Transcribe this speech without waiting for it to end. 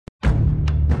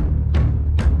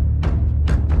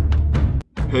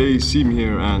Hey, Sim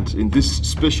here, and in this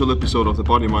special episode of the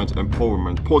Body Mind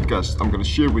Empowerment podcast, I'm going to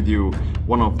share with you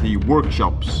one of the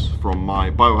workshops from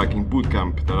my biohacking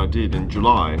bootcamp that I did in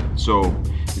July. So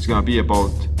it's going to be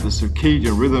about the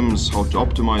circadian rhythms, how to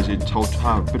optimize it, how to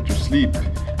have better sleep,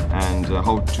 and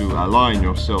how to align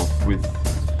yourself with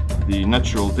the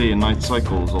natural day and night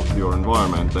cycles of your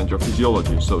environment and your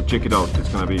physiology. So check it out, it's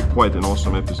going to be quite an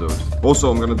awesome episode. Also,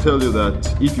 I'm going to tell you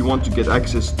that if you want to get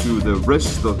access to the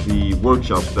rest of the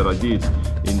workshops that I did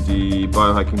in the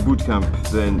biohacking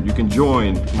bootcamp, then you can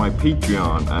join my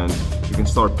Patreon and you can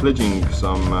start pledging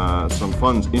some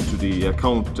funds into the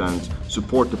account and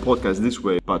support the podcast this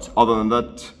way. But other than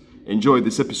that, enjoy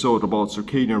this episode about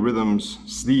circadian rhythms,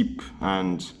 sleep,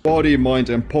 and body mind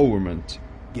empowerment.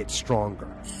 Get stronger,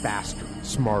 faster,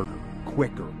 smarter,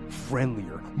 quicker,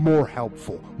 friendlier, more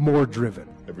helpful, more driven.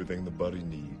 Everything the body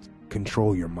needs.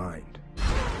 Control your mind.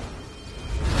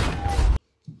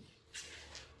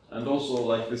 And also,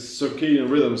 like the circadian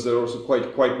rhythms, they're also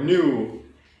quite new.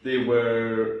 They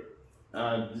were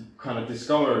kind of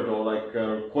discovered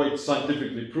or quite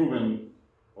scientifically proven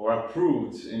or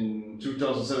approved in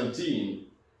 2017.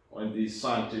 When these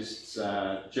scientists,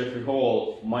 Jeffrey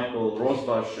Hall, Michael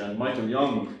Rosbash, and Michael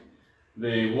Young,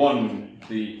 they won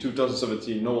the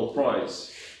 2017 Nobel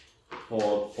Prize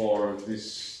for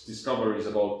these discoveries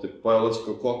about the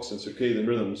biological clocks and circadian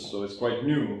rhythms. So it's quite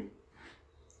new.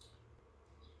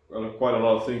 Well, quite a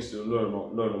lot of things to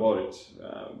learn about it.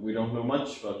 We don't know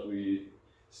much, but we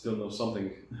still know something.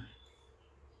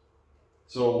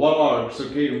 So what are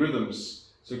circadian rhythms?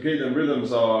 Circadian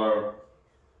rhythms are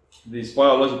these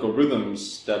biological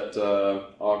rhythms that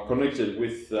are connected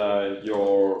with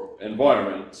your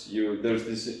environment. There's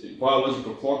these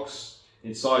biological clocks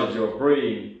inside your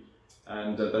brain,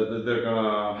 and they're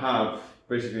gonna have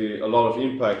basically a lot of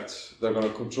impact. They're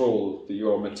gonna control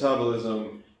your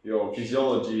metabolism, your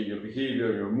physiology, your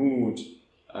behavior, your mood,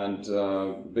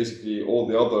 and basically all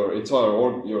the other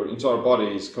your entire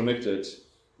body is connected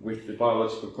with the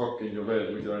biological clock in your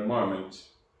bed, with your environment.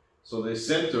 So the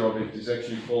center of it is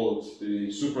actually called the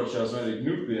suprachiasmatic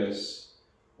nucleus,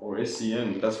 or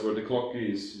SCN. That's where the clock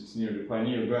is. It's near the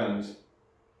pineal gland.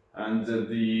 And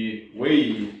the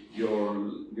way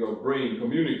your brain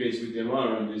communicates with the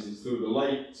environment is through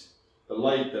the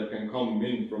light that can come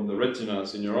in from the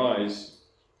retinas in your eyes,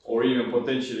 or even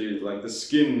potentially like the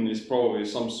skin is probably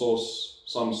some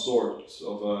sort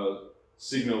of a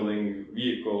signaling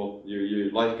vehicle.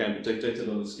 Your light can be detected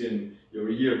on the skin, your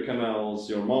ear canals,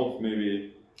 your mouth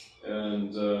maybe,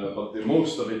 and but the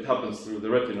most of it happens through the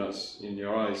retinas in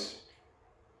your eyes.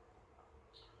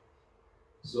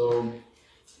 So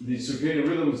these circadian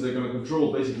rhythms, they're going to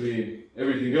control basically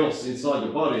everything else inside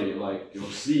the body, like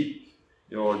your sleep,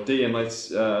 your day and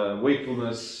night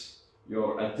wakefulness,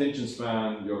 your attention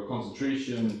span, your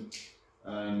concentration,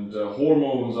 and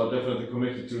hormones are definitely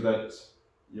connected to that.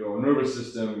 Your nervous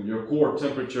system, your core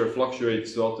temperature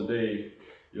fluctuates throughout the day,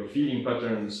 your feeding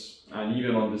patterns, and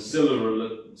even on the cellular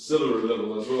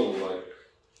level as well, like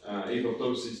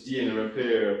apoptosis, DNA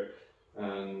repair,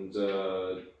 and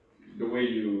the way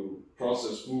you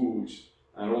process food,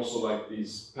 and also like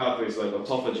these pathways like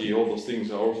autophagy. All those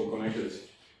things are also connected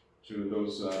to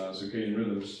those circadian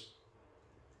rhythms.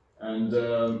 And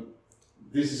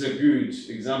this is a good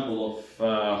example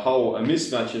of how a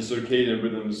mismatch in circadian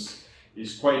rhythms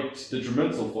is quite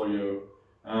detrimental for you,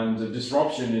 and the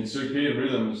disruption in circadian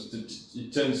rhythms,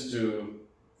 it tends to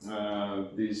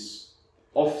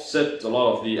offset a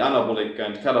lot of the anabolic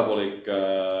and catabolic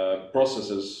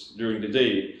processes during the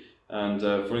day. And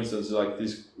for instance, like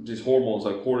these hormones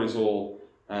like cortisol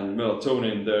and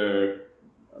melatonin,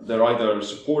 they're either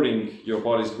supporting your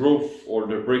body's growth or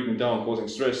they're breaking down, causing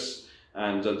stress.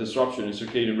 And disruption in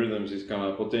circadian rhythms is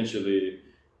gonna potentially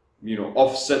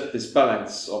offset this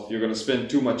balance of you're going to spend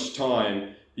too much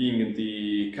time being in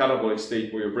the catabolic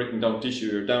state where you're breaking down tissue,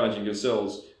 you're damaging your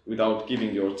cells without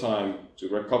giving your time to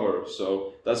recover.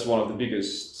 So that's one of the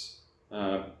biggest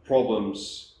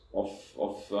problems of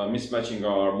mismatching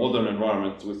our modern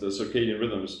environment with the circadian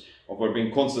rhythms, of we're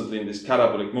being constantly in this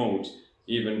catabolic mode,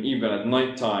 even at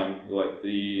nighttime. Like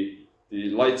the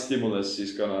light stimulus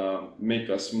is going to make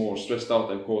us more stressed out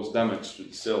and cause damage to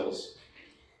the cells.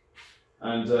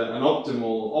 And an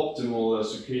optimal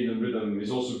circadian rhythm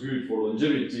is also good for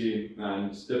longevity,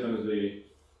 and definitely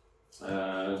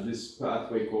this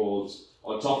pathway called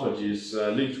autophagy is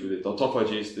linked with it.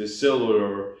 Autophagy is the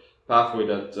cellular pathway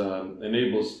that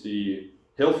enables the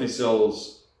healthy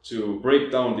cells to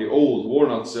break down the old worn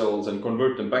out cells and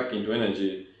convert them back into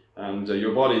energy. And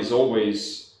your body is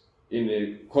always in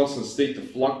a constant state of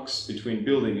flux between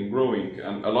building and growing,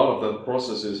 and a lot of that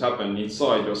processes happen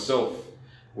inside yourself.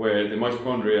 where the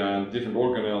mitochondria and different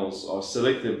organelles are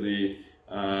selectively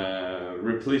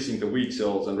replacing the weak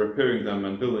cells and repairing them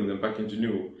and building them back into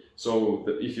new. So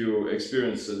if you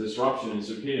experience a disruption in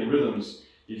circadian rhythms,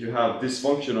 if you have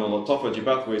dysfunctional autophagy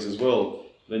pathways as well,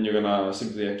 then you're gonna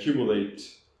simply accumulate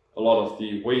a lot of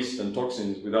the waste and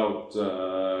toxins without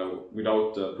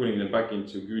putting them back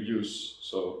into good use.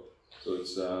 So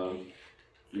it's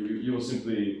you will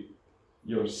simply,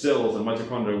 your cells and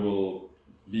mitochondria will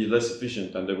be less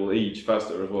efficient and they will age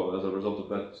faster as well as a result of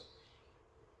that.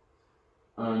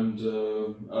 And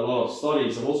a lot of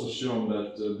studies have also shown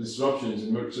that disruptions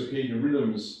in circadian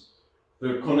rhythms,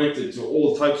 they're connected to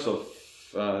all types of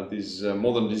these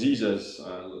modern diseases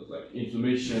like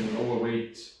inflammation,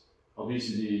 overweight,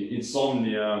 obesity,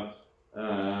 insomnia,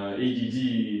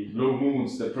 ADD, low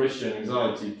moods, depression,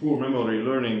 anxiety, poor memory,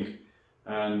 learning,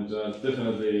 and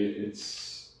definitely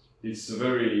it's a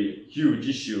very huge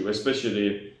issue,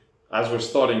 especially as we're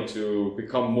starting to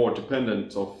become more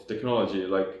dependent of technology.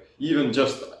 Like even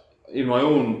just in my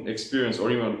own experience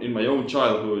or even in my own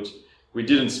childhood, we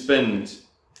didn't spend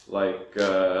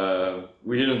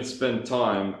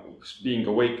time being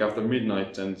awake after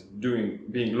midnight and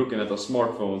looking at our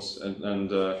smartphones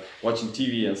and watching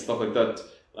TV and stuff like that.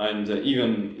 And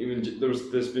even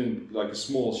there's been like a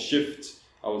small shift,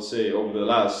 I would say, over the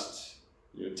last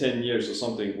 10 years or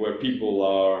something, where people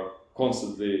are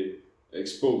constantly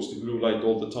exposed to blue light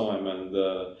all the time, and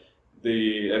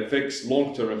the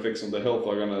long-term effects on the health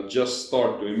are gonna just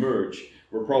start to emerge.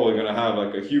 We're probably gonna have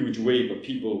like a huge wave of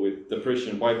people with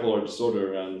depression, bipolar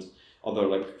disorder, and other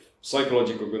like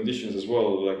psychological conditions as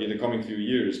well, like in the coming few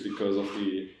years, because of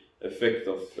the effect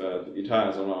of it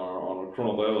has on our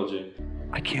chronobiology.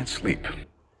 I can't sleep.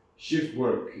 Shift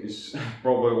work is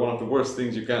probably one of the worst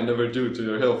things you can ever do to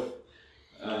your health,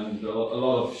 and a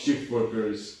lot of shift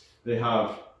workers, they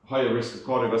have higher risk of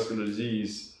cardiovascular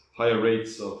disease, higher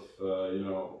rates of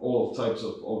all types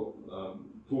of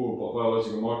poor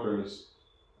biological markers,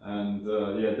 and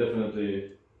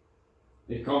definitely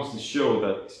it comes to show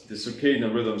that the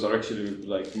circadian rhythms are actually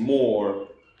like more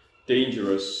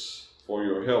dangerous for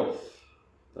your health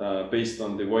based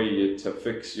on the way it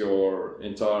affects your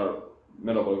entire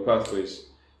metabolic pathways.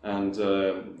 And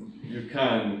you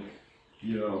can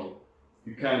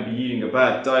be eating a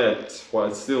bad diet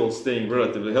while still staying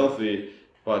relatively healthy,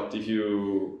 but if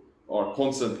you are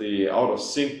constantly out of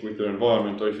sync with your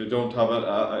environment, or if you don't have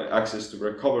access to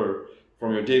recover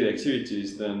from your daily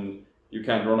activities, then you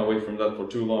can't run away from that for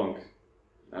too long.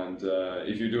 And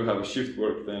if you do have a shift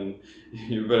work, then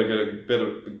you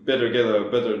better get a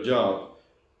better job,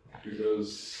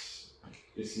 because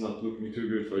it's not looking too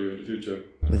good for you in the future.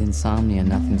 With insomnia,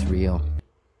 nothing's real.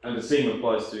 And the same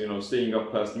applies to staying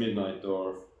up past midnight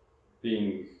or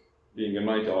being a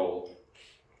night owl.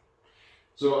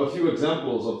 So a few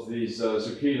examples of these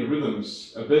circadian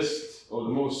rhythms. A best or the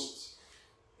most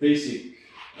basic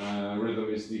rhythm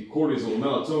is the cortisol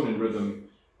melatonin rhythm.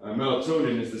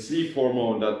 Melatonin is the sleep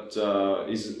hormone that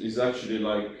is actually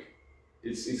like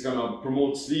it's gonna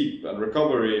promote sleep and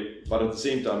recovery, but at the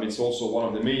same time it's also one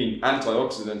of the main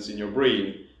antioxidants in your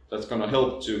brain that's gonna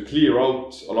help to clear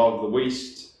out a lot of the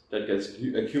waste that gets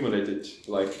accumulated,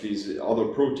 like these other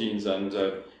proteins and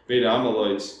beta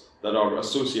amyloids that are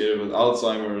associated with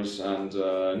Alzheimer's and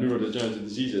neurodegenerative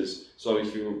diseases. So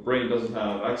if your brain doesn't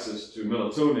have access to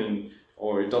melatonin,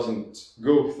 or it doesn't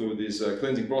go through these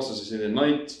cleansing processes in the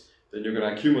night, then you're going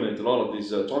to accumulate a lot of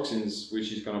these toxins,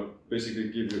 which is going to basically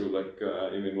give you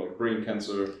even brain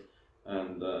cancer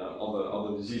and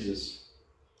other diseases.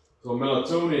 So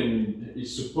melatonin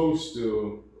is supposed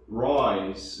to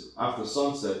rise after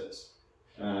sunset,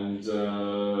 and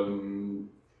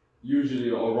usually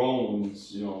around,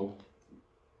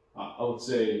 I would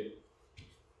say,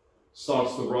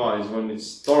 starts to rise when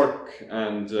it's dark,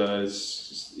 and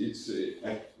it's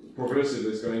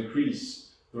progressively it's going to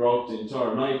increase throughout the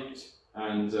entire night,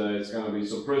 and it's going to be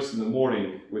suppressed in the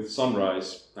morning with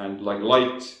sunrise. And like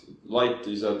light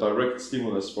is a direct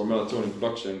stimulus for melatonin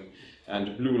production,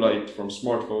 and blue light from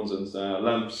smartphones and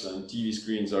lamps and TV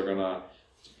screens are going to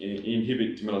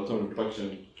inhibit melatonin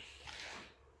production.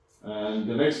 And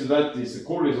the next to that is the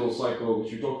cortisol cycle,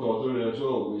 which we talked about earlier as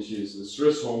well, which is the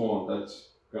stress hormone that's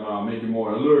gonna make you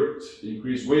more alert,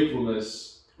 increase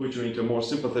wakefulness, put you into a more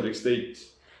sympathetic state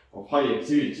of high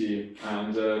activity.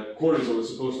 And cortisol is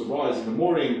supposed to rise in the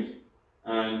morning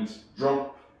and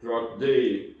drop throughout the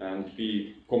day and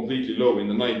be completely low in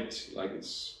the night, like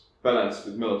it's balanced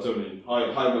with melatonin,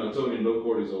 high melatonin, low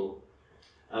cortisol.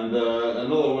 And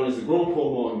another one is the growth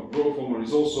hormone. Growth hormone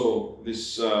is also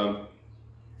this.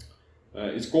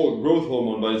 It's called growth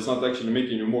hormone, but it's not actually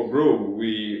making you more grow.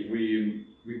 We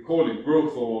we call it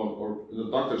growth hormone, or the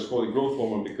doctors call it growth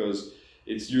hormone because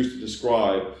it's used to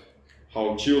describe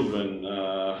how children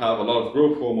have a lot of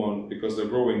growth hormone because they're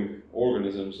growing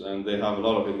organisms and they have a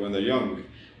lot of it when they're young.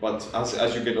 But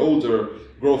as you get older,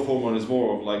 growth hormone is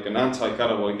more of like an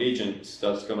anti-catabolic agent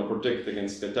that's going to protect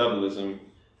against metabolism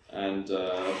and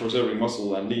preserving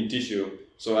muscle and lean tissue.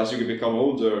 So as you become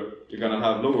older, you're going to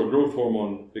have lower growth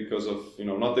hormone because of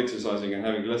not exercising and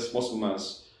having less muscle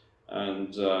mass.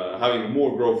 And having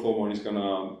more growth hormone is going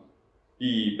to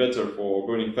be better for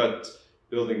burning fat,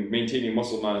 maintaining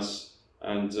muscle mass,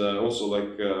 and also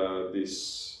like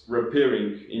this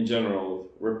repairing in general,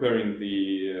 repairing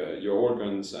your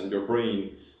organs and your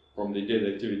brain from the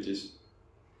daily activities.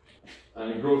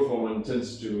 And growth hormone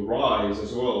tends to rise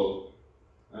as well.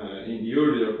 In the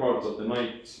earlier parts of the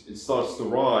night, it starts to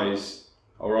rise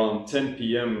around 10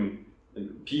 p.m.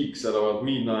 and peaks at about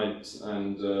midnight,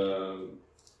 and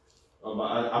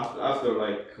after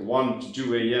like 1 to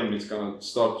 2 a.m. it's gonna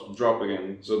start to drop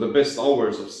again. So the best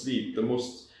hours of sleep, the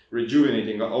most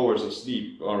rejuvenating hours of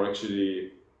sleep are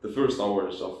actually the first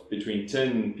hours of between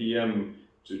 10 p.m.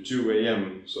 to 2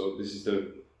 a.m. So this is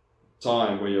the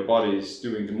time where your body is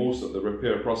doing the most of the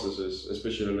repair processes,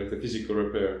 especially like the physical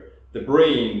repair. The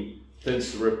brain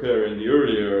tends to repair in the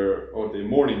earlier or the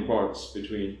morning parts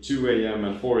between 2 a.m.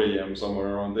 and 4 a.m. somewhere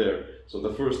around there. So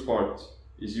the first part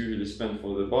is usually spent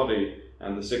for the body,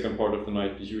 and the second part of the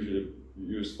night is usually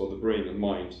used for the brain and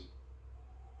mind.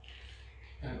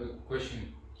 I have a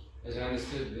question. As I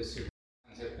understood, the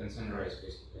sunset and sunrise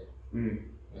basically,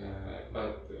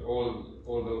 but all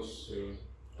those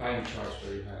time charts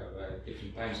where you have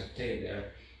different times of day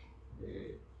there.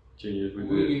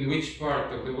 In which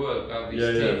part of the world are these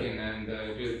taken, and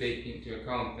do they take into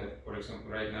account that, for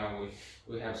example, right now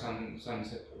we have sun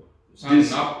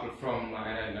up from,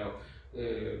 I don't know,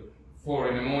 4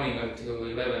 in the morning until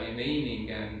 11 in the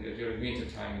evening, and during winter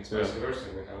time it's vice versa.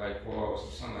 We have like 4 hours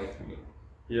of sunlight.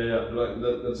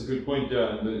 That's a good point.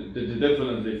 Yeah, and they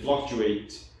definitely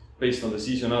fluctuate based on the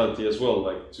seasonality as well,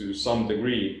 like to some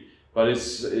degree. But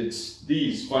it's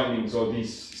these findings or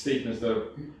these statements that are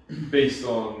based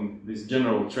on these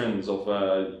general trends of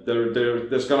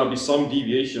there's gonna be some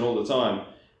deviation all the time,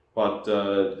 but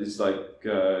it's like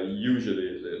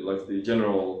usually like the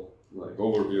general like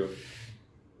overview,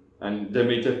 and they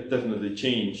may definitely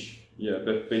change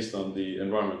based on the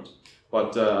environment.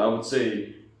 But I would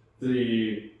say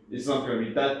it's not gonna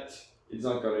be that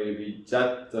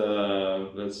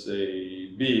let's say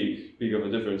big of a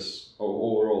difference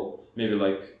overall. Maybe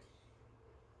like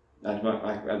at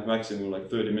maximum like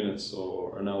 30 minutes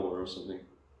or an hour or something.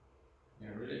 Yeah,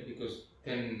 really, because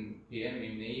 10 p.m.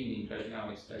 in the evening right now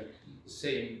it's like the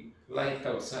same light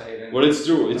outside. And well, it's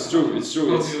true.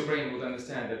 How your brain would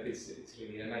understand that it's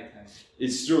really a nighttime?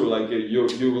 It's true. Like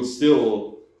you will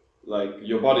still, like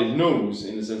your body knows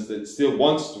in the sense that it still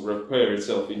wants to repair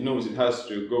itself. It knows it has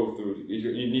to go through.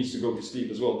 It needs to go to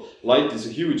sleep as well. Light is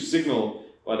a huge signal.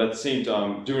 But at the same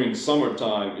time, during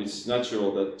summertime, it's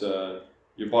natural that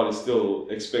your body still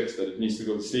expects that it needs to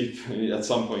go to sleep at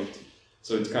some point.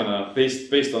 So it's kind of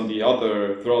based on the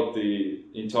other throughout the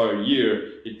entire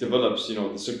year. It develops, the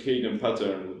circadian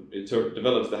pattern. It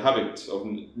develops the habit of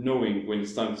knowing when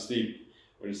it's time to sleep,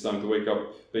 when it's time to wake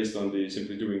up, based on the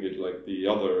simply doing it like the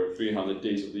other 300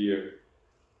 days of the year.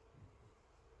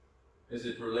 Is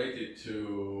it related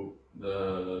to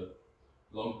the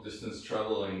long distance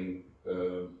traveling?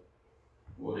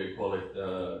 What do you call it?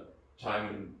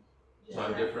 Time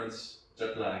difference,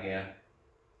 jet lag. Yeah.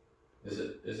 Is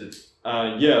it?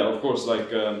 Yeah, of course. Like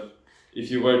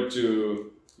if you were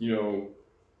to,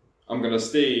 I'm gonna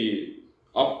stay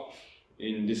up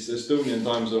in this Estonian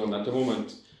time zone at the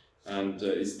moment, and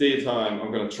it's daytime.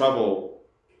 I'm gonna travel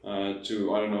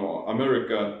to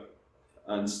America,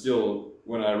 and still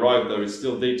when I arrive there, it's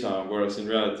still daytime, whereas in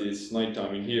reality it's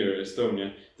nighttime in here,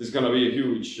 Estonia. There's gonna be a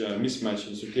huge mismatch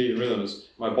in circadian rhythms.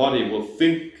 My body will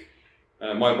think,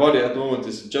 my body at the moment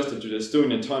is adjusted to the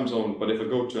Estonian time zone, but if I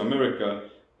go to America,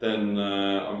 then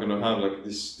I'm gonna have like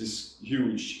this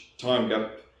huge time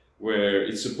gap where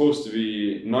it's supposed to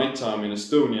be nighttime in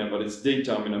Estonia, but it's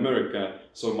daytime in America.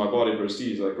 So my body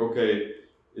perceives like, okay,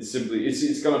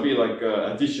 it's gonna be like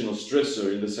an additional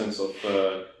stressor in the sense of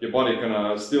your body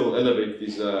gonna still elevate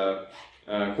these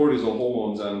cortisol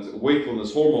hormones and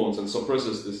wakefulness hormones and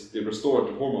suppresses the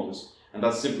restorative hormones, and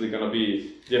that's simply gonna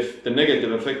be the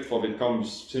negative effect of it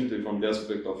comes simply from the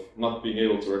aspect of not being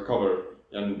able to recover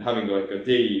and having like a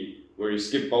day where you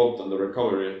skip out on the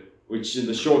recovery, which in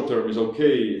the short term is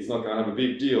okay. It's not gonna have a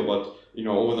big deal, but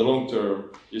over the long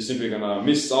term, you're simply gonna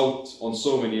miss out on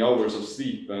so many hours of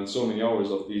sleep and so many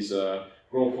hours of these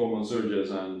growth hormone surges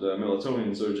and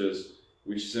melatonin surges,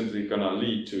 which simply gonna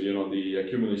lead to the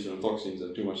accumulation of toxins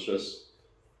and too much stress.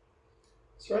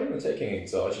 So are you even taking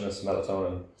exogenous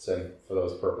melatonin, Sim, for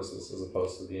those purposes as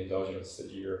opposed to the endogenous that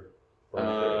you're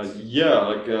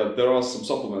there are some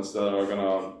supplements that are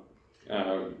gonna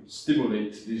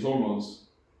stimulate these hormones,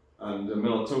 and the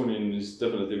melatonin is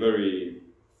definitely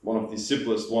one of the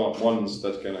simplest ones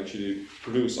that can actually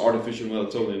produce artificial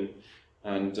melatonin,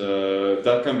 and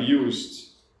that can be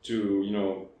used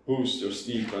to boost your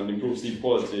sleep and improve sleep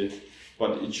quality.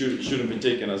 But it shouldn't be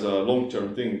taken as a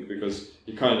long-term thing, because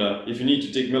if you need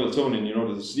to take melatonin in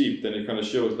order to sleep, then it kind of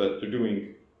shows that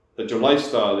your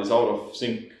lifestyle is out of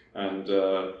sync, and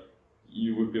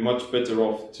you would be much better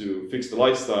off to fix the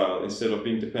lifestyle instead of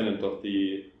being dependent of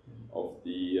the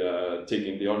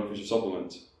taking the artificial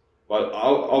supplement. But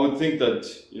I would think that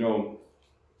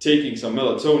taking some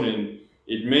melatonin,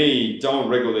 it may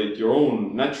down-regulate your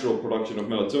own natural production of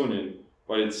melatonin,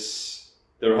 but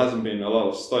there hasn't been a lot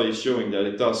of studies showing that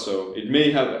it does so. It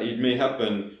may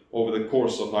happen over the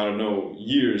course of, I don't know,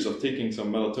 years of taking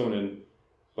some melatonin,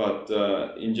 but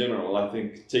in general, I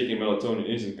think taking melatonin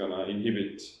isn't gonna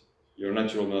inhibit your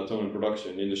natural melatonin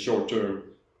production in the short term.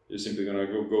 You're simply gonna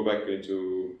go back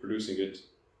into producing it,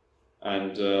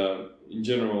 and in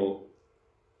general,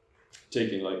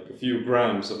 taking like a few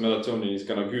grams of melatonin is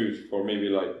kind of good for maybe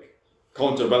like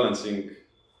counterbalancing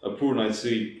a poor night's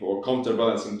sleep or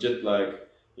counterbalancing jet lag,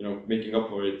 making up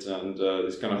for it, and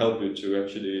this kind of help you to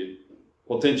actually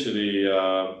potentially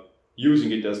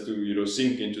using it as to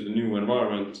sink into the new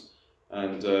environment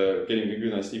and getting a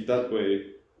good night's sleep that way.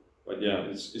 But yeah,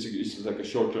 it's like a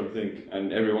short-term thing,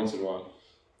 and every once in a while.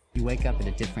 You wake up at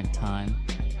a different time,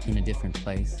 in a different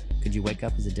place. Could you wake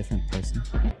up as a different person?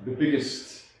 The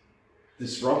biggest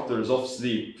disruptors of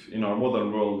sleep in our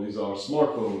modern world is our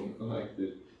smartphone,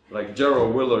 like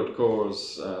Jarrow Willard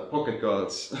Core's pocket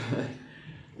cards,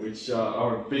 which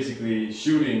are basically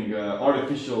shooting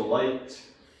artificial light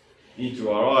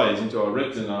into our eyes, into our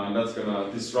retina, and that's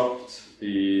gonna disrupt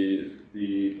the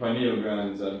pineal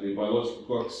gland and the biological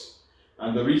clocks.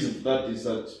 And the reason for that is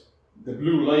that the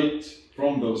blue light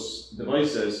from those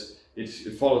devices, it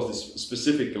follows this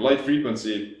specific light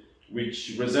frequency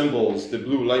which resembles the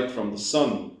blue light from the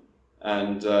sun,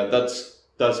 and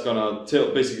that's gonna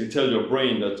basically tell your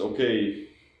brain that okay,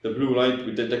 the blue light,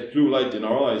 we detect blue light in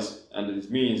our eyes, and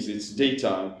it means it's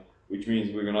daytime, which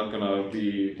means we're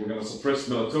gonna suppress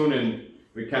melatonin,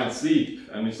 we can't sleep,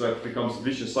 and it's like becomes a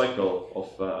vicious cycle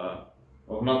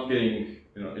of not getting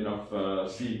enough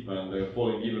sleep and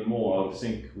falling even more out of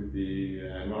sync with the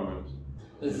environment.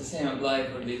 Does the same apply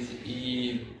for these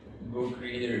e-book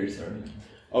readers or?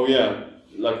 Oh yeah,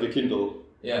 like the Kindle.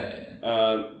 Yeah.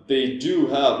 They do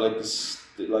have like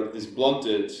this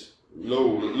blunted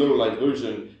low light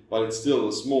version, but it's still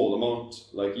a small amount.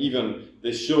 Like even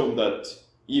they've shown that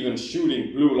even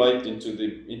shooting blue light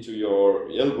into your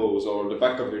elbows or the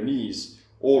back of your knees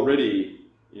already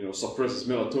suppresses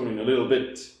melatonin a little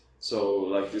bit. So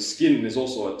like the skin is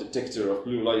also a detector of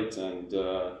blue light and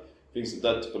things like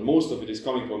that. But most of it is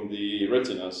coming from the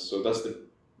retinas, so that's the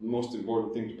most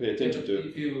important thing to pay attention to.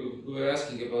 If you were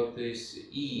asking about this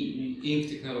ink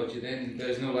technology, then there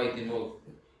is no light involved.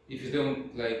 If you don't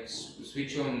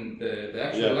switch on the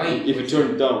actual light. If you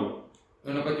turn it down.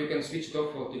 No, but you can switch it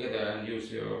off altogether and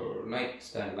use your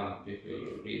nightstand lamp if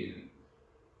you're reading.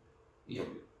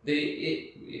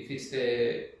 If it's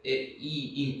the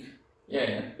e-ink,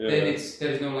 then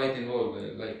there's no light involved.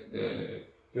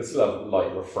 You'll still have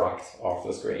light refract off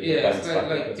the screen. Yeah, it's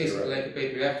basically like a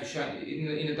paper. You have to shine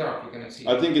in the dark. You cannot see.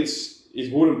 I think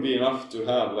it wouldn't be enough to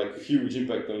have like a huge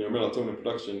impact on your melatonin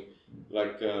production.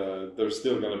 There's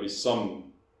still gonna be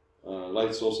some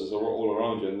light sources all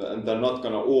around you, and they're not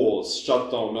gonna all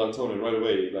shut down melatonin right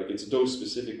away. Like it's a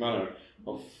dose-specific manner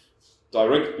of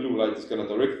direct blue light is gonna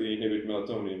directly inhibit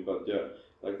melatonin, but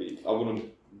I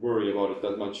wouldn't worry about it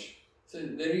that much. So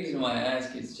the reason why I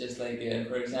ask is just for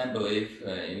example, if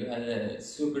you had a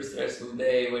super stressful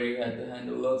day where you had to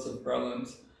handle lots of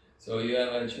problems, so you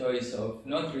have a choice of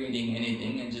not reading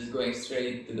anything and just going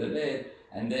straight to the bed,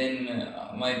 and then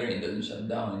my brain doesn't shut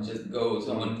down and just goes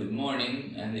on to the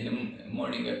morning, and in the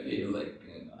morning I feel like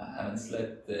I haven't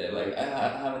slept, I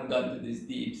haven't gone to this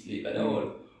deep sleep at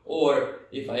all. Or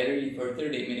if I read for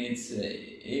 30 minutes,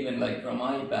 even from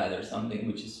iPad or something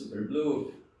which is super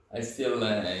blue, I still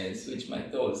switch my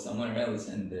thoughts somewhere else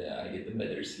and I get a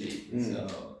better sleep.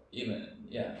 So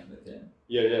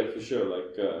Yeah, for sure.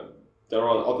 There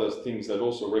are other things that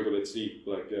also regulate sleep,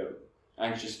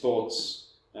 anxious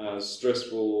thoughts,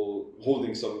 stressful,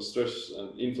 holding some stress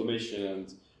and inflammation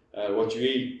and what you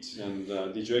eat, and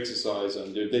did you exercise,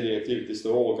 and your daily activities,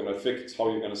 they're all going to affect how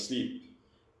you're going to sleep.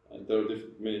 And there are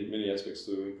many aspects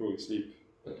to improving sleep.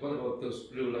 But what about those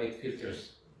blue light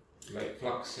filters, like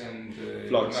Flux and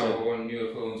Flux, now yeah. on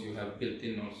newer phones you have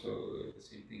built-in also the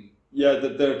same thing. Yeah,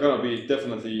 they're going to be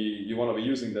definitely, you want to be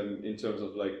using them in terms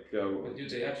of like... but do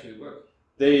they actually work?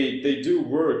 They do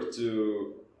work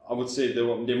to, I would say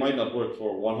they might not work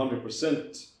for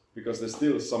 100% because there's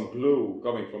still some glow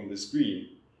coming from the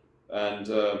screen. And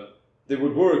they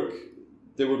would work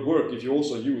if you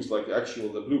also use like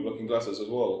the blue blocking glasses as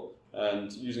well,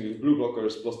 and using the blue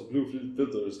blockers plus the blue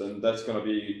filters, then that's going to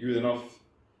be good enough.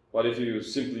 But if you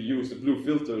simply use the blue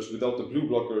filters without the blue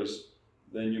blockers,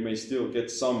 then you may still get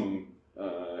some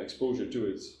exposure to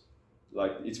it.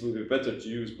 Like it would be better to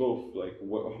use both, like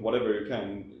whatever you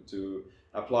can to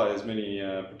apply as many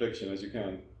protection as you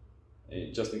can,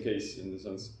 just in case, in the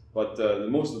sense. But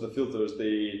most of the filters,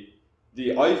 the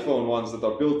iPhone ones that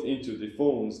are built into the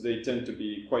phones, they tend to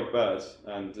be quite bad,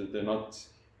 and they're not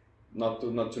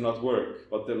work.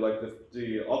 But they're like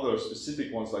the other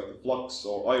specific ones, like the Flux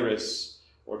or Iris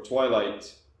or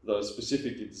Twilight, that are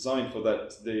specifically designed for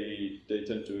that. They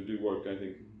tend to do work, I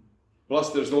think.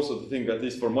 Plus, there's also the thing, at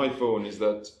least for my phone, is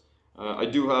that I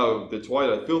do have the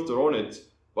Twilight filter on it,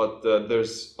 but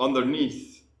there's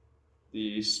underneath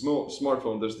the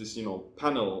smartphone, there's this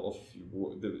panel of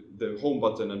the home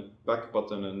button and back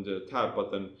button and the tab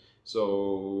button,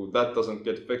 so that doesn't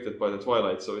get affected by the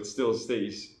Twilight, so it still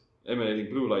stays emanating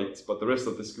blue light, but the rest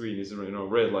of the screen is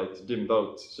red light dimmed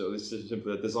out. So this is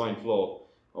simply a design flaw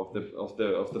of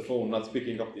the phone not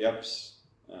picking up the app's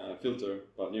filter,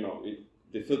 but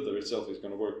the filter itself is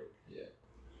going to work. Yeah,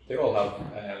 they all have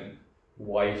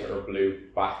white or blue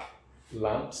back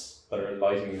lamps that are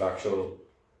lighting the actual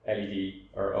LED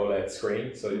or OLED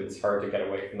screen, so it's hard to get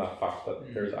away from that fact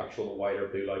that there's actual white or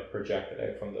blue light projected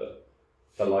out from the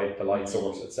light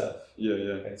source itself. Yeah.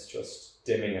 It's just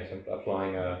dimming it and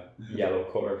applying a yellow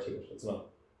color to it. It's not.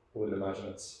 I wouldn't imagine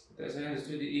it's. As I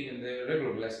understood it, even the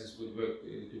regular glasses would work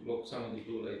to block some of the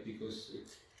blue light, because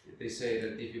they say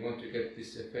that if you want to get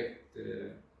this effect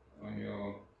on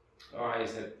your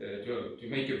eyes, that to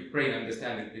make your brain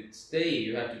understand that it's day,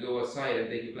 you have to go outside and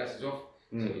take your glasses off.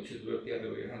 So it should work the other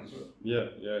way around as well. Yeah.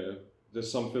 There's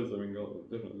some filtering,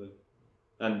 definitely.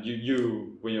 And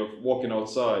you when you're walking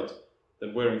outside,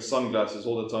 then wearing sunglasses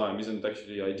all the time isn't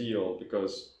actually ideal,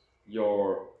 because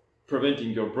you're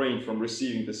preventing your brain from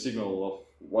receiving the signal of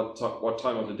what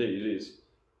time of the day it is.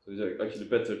 So it's actually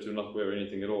better to not wear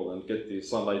anything at all and get the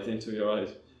sunlight into your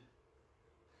eyes.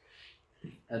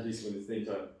 At least when it's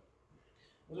daytime.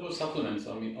 What about supplements?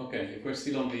 I mean, okay, if we're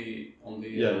still on the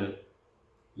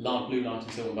blue light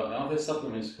and so on, but are there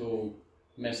supplements who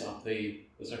mess up the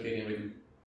circadian rhythm?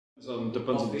 So it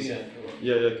depends on the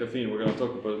caffeine. We're going to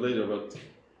talk about it later,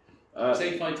 but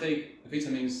say if I take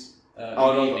vitamins in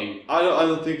the evening. I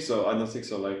don't think so. I don't think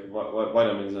so. Like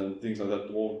vitamins and things like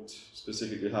that won't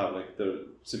specifically have, like, they're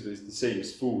simply the same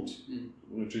as food,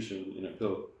 nutrition in a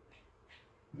pill.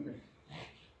 Okay.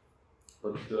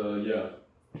 But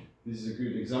this is a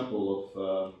good example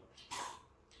of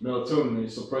melatonin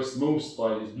is suppressed most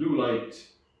by this blue light,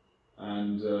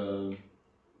 and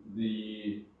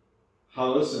the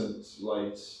hallucinant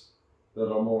lights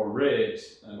that are more red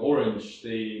and orange,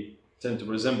 they tend to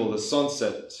resemble the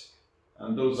sunset,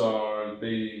 and those are,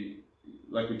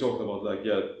 like we talked about,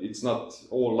 it's not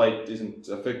all light isn't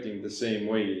affecting the same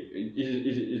way.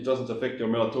 It doesn't affect your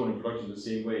melatonin production the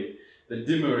same way. The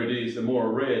dimmer it is, the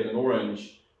more red and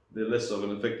orange, the less of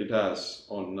an effect it has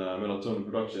on melatonin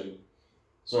production.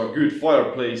 So a good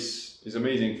fireplace is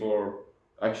amazing for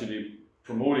actually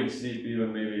promoting sleep,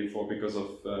 even maybe because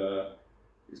of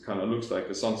it kind of looks like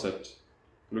a sunset,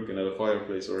 looking at a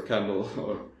fireplace or a candle.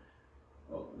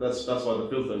 Or that's why the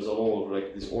filters are all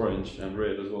like this orange and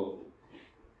red as well.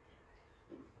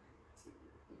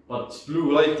 But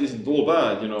blue light isn't all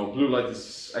bad. Blue light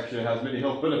actually has many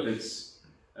health benefits.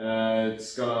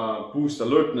 It's gonna boost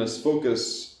alertness,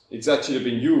 focus. It's actually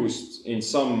been used in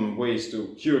some ways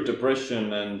to cure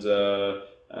depression and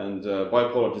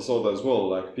bipolar disorder as well.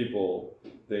 Like people,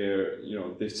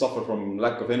 they suffer from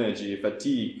lack of energy,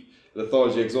 fatigue,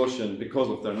 lethargy, exhaustion because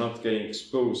of they're not getting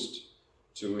exposed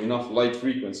to enough light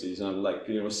frequencies, and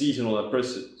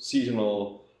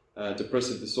seasonal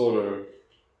depressive disorder,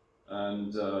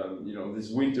 and this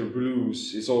winter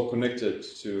blues is all connected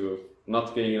to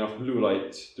not getting enough blue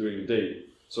light during the day.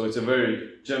 So it's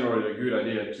generally a good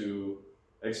idea to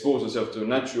expose yourself to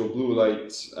natural blue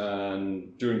light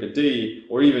during the day,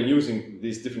 or even using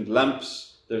these different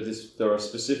lamps. There are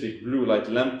specific blue light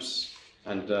lamps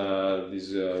and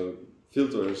these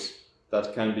filters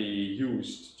that can be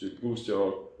used to boost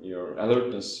your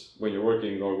alertness when you're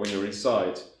working or when you're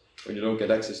inside, when you don't get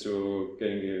access to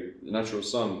getting natural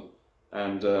sun.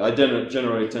 And I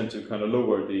generally tend to kind of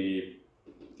lower the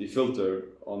filter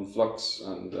on flux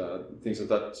and things like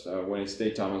that when it's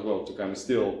daytime as well, to kind of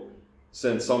still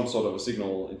send some sort of a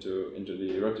signal into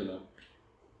the retina.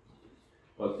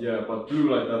 But blue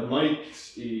light at night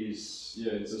is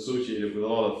it's associated with a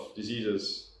lot of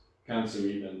diseases, cancer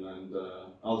even, and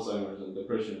Alzheimer's and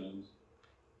depression,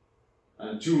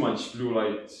 and too much blue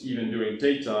light even during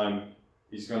daytime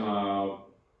is gonna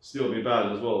still be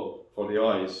bad as well for the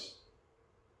eyes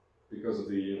because of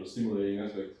the stimulating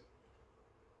aspect.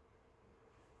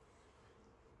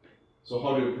 So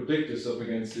how do you protect yourself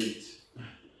against it?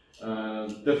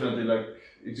 Definitely, like,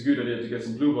 it's a good idea to get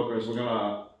some blue blockers. We're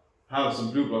gonna have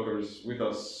some blue blockers with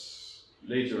us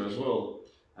later as well.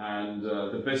 And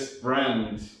the best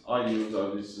brand I use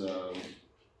are this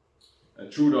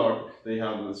TrueDark. They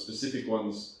have specific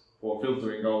ones for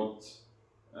filtering out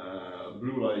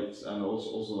blue light, and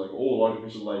also like all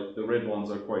artificial light. The red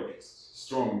ones are quite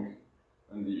strong,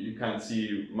 and you can't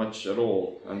see much at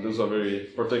all, and those are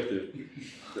very protective.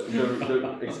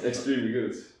 They're extremely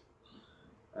good.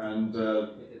 And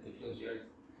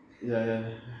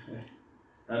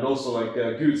and also like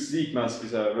a good sleep mask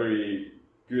is a very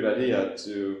good idea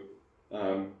to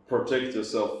protect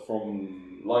yourself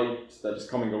from light that is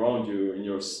coming around you in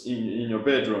your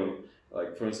bedroom.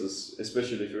 Like, for instance,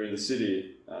 especially if you're in the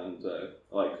city, and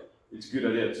like, it's a good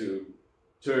idea to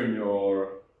turn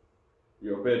your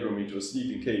bedroom into a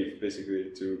sleeping cave,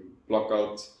 basically, to block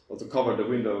out or to cover the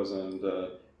windows, and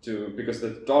because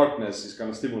the darkness is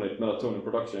going to stimulate melatonin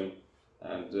production,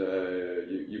 and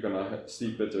you're going to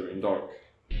sleep better in dark.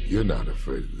 You're not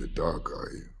afraid of the dark,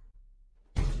 are you?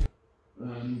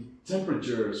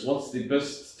 Temperatures. What's the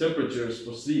best temperatures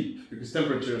for sleep? Because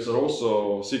temperatures are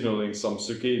also signaling some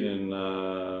circadian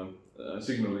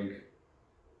signaling,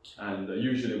 and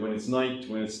usually when it's night,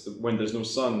 when there's no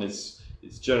sun, it's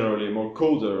generally more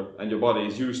colder, and your body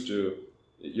is used to.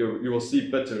 You will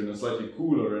sleep better in a slightly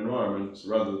cooler environment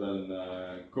rather than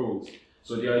cold.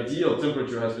 So the ideal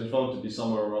temperature has been found to be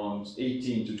somewhere around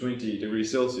 18 to 20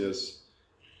 degrees Celsius,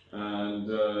 and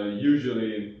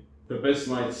usually the best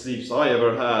night's sleeps I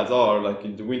ever had are like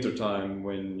in the winter time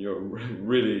when you're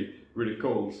really, really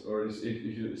cold, or if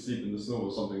you sleep in the snow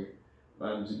or something.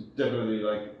 And definitely,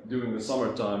 like, during the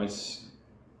summertime, it's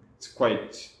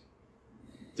quite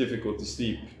difficult to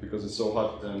sleep because it's so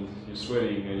hot and you're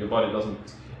sweating, and your body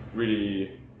doesn't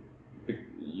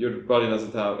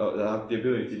have the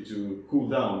ability to cool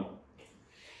down.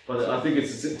 But I think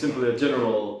it's simply a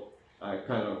general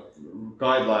kind of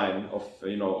guideline of,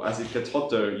 as it gets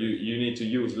hotter, you need to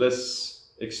use less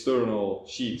external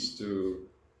sheets to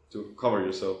cover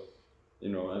yourself,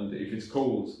 and if it's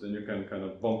cold, then you can kind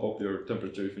of bump up your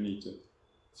temperature if you need to.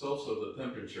 It's also the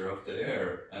temperature of the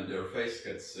air, and your face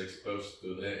gets exposed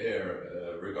to the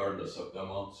air regardless of the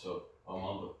amount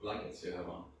of blankets you have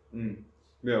on.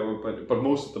 Yeah, but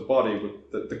most of the body,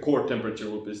 the core temperature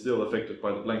will be still affected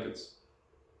by the blankets.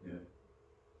 Yeah.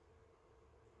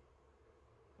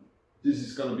 This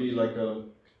is going to be like a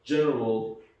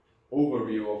general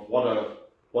overview of what a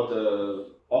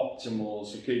optimal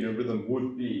circadian rhythm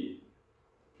would be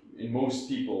in most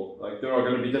people. Like, there are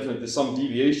going to be definitely some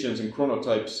deviations in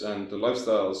chronotypes and the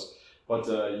lifestyles, but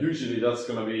usually that's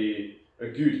going to be a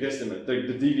good guesstimate.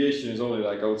 The deviation is only,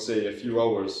 like, I would say a few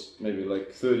hours, maybe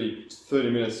like 30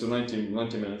 minutes to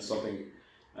 90 minutes, something.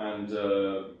 And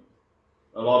a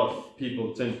lot of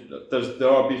people there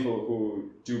are people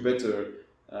who do better,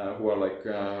 who are like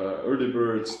early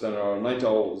birds than are night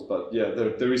owls, but yeah,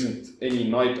 there isn't any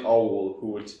night owl who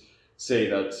would say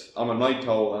that I'm a night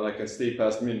owl and I can stay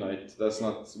past midnight. That's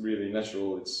not really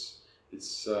natural.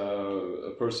 It's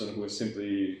a person who has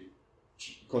simply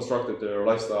constructed their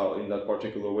lifestyle in that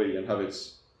particular way and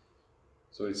habits.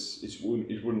 So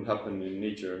it wouldn't happen in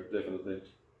nature, definitely.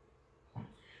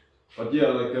 But yeah,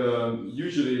 like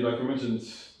usually, like I mentioned,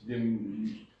 the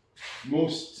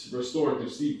most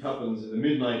restorative sleep happens in the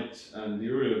midnight and the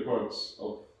earlier parts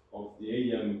of the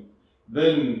AM.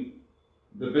 Then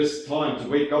the best time to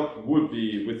wake up would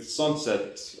be with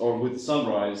sunset or with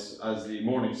sunrise as the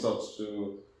morning starts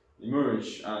to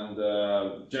emerge, and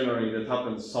generally that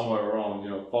happens somewhere around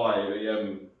 5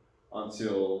 AM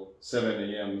until 7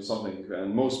 AM something,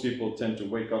 and most people tend to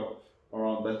wake up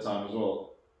around that time as well.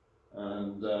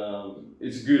 And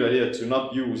it's a good idea to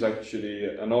not use actually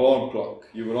an alarm clock.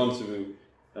 You want to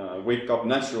wake up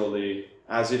naturally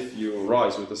as if you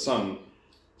rise with the sun.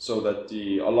 so that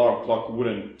the alarm clock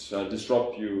wouldn't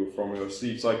disrupt you from your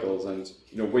sleep cycles and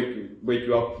wake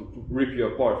you up, rip you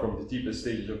apart from the deepest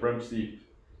stages of REM sleep.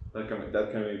 That can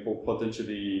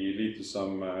potentially lead to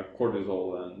some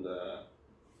cortisol and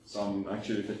some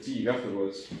actually fatigue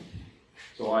afterwards.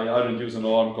 So I don't use an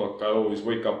alarm clock. I always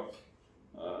wake up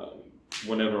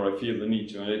whenever I feel the need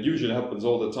to, and it usually happens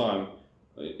all the time,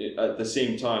 at the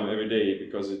same time every day,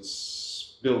 because it's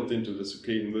built into the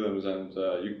circadian rhythms, and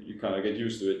you kind of get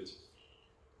used to it.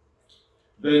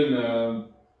 Then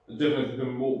definitely the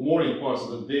morning parts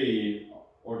of the day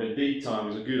or the daytime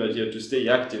is a good idea to stay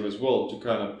active as well, to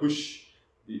kind of push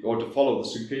or to follow the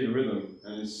circadian rhythm,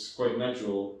 and it's quite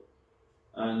natural.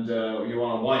 And you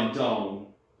want to wind down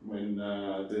when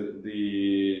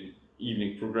the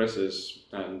evening progresses,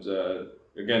 and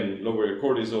again lower your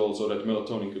cortisol so that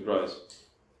melatonin could rise.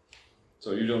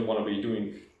 So you don't want to be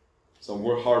doing some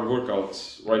hard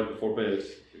workouts right before bed,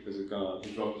 because it's gonna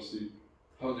disrupt your sleep.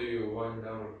 How do you wind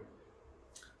down?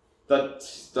 That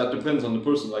depends on the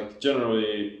person. Like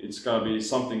generally, it's gonna be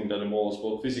something that involves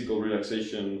both physical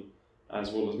relaxation as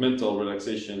well as mental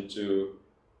relaxation, to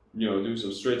do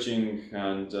some stretching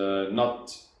and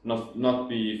not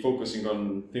be focusing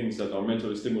on things that are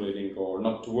mentally stimulating, or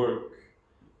not to work,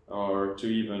 or to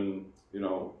even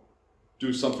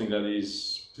do something that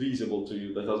is pleasurable to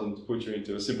you, that doesn't put you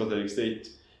into a sympathetic state.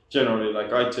 Generally,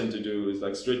 like I tend to do, is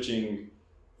like stretching,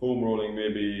 foam rolling,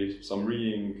 maybe some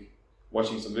reading,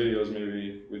 watching some videos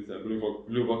maybe with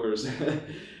blue blockers,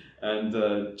 and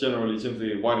generally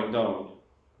simply winding down.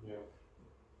 Yeah.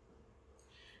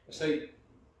 So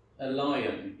a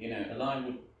lion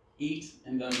would eat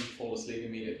and then fall asleep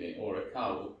immediately, or a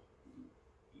cow,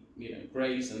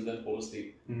 graze and then fall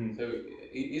asleep. Mm-hmm. So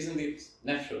isn't it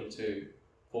natural to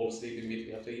fall asleep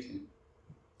immediately after eating?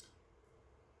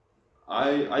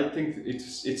 I think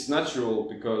it's natural,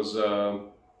 because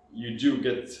you do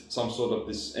get some sort of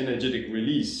this energetic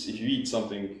release if you eat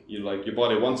something. Your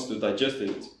body wants to digest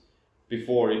it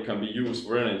before it can be used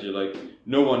for energy. Like,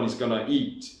 no one is gonna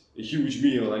eat a huge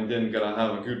meal and then gonna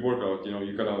have a good workout.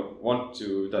 You're gonna want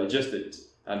to digest it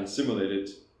and assimilate it.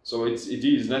 So it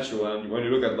is natural. And when you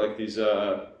look at like these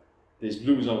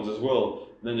blue zones as well,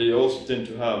 then they also tend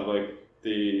to have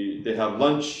they have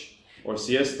lunch or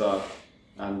siesta,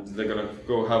 and they're gonna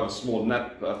go have a small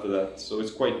nap after that. So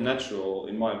it's quite natural,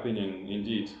 in my opinion,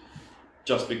 indeed,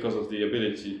 just because of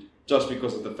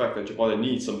the fact that your body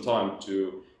needs some time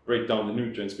to break down the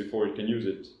nutrients before it can use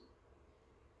it.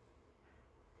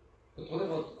 But what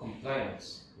about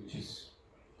compliance, which is,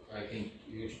 I think,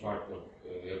 a huge part of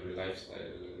every lifestyle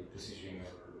decision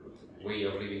or way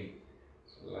of living?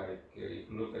 So, like, if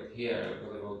you look at here,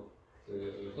 what about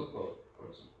football, for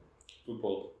example?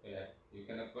 Football. Yeah, you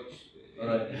cannot watch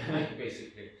Right.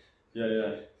 basically.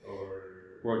 Yeah.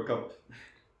 Or World Cup.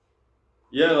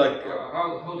 Yeah, like.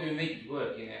 How do you make it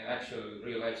work in an actual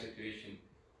real life situation?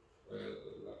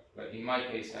 Like in my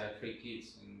case, I have 3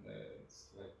 kids, and it's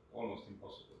like almost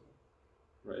impossible.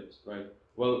 Right.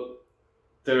 Well,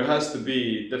 there has to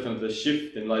be definitely a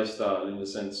shift in lifestyle, in the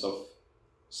sense of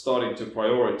starting to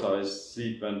prioritize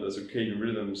sleep and the circadian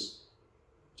rhythms,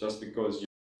 just because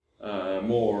you're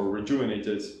more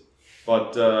rejuvenated.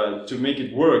 But to make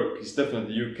it work, is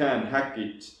definitely, you can hack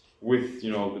it with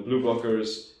the blue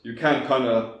blockers. You can kind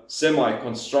of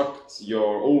semi-construct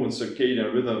your own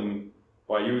circadian rhythm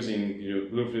by using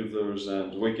blue filters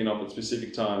and waking up at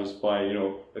specific times by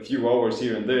a few hours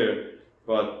here and there.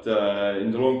 But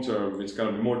in the long term, it's going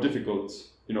to be more difficult.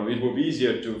 It will be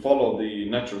easier to follow the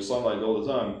natural sunlight all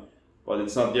the time, but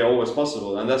it's not always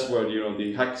possible. And that's where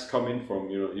the hacks come in from.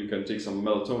 You can take some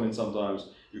melatonin sometimes.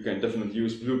 You can definitely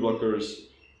use blue blockers,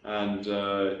 and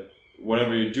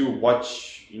whenever you do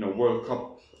watch World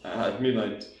Cup at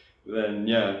midnight, then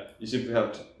you simply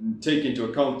have to take into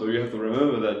account, or you have to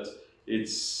remember that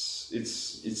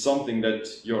it's something that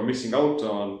you're missing out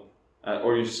on.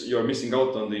 Or you're missing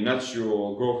out on the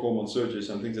natural growth hormone surges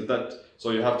and things like that.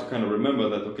 So you have to kind of remember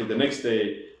that, okay, the next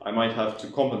day I might have to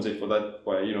compensate for that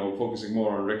by focusing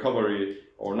more on recovery,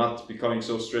 or not becoming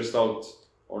so stressed out,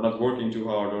 or not working too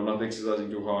hard, or not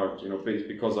exercising too hard,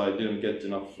 because I didn't get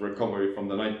enough recovery from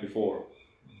the night before.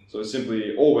 So it's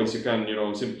simply always you can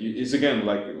it's again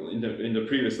like in the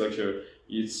previous lecture,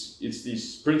 it's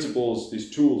these principles, these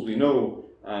tools we know,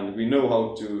 and we know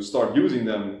how to start using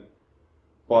them.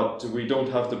 But we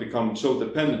don't have to become so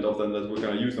dependent of them that we're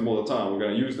going to use them all the time. We're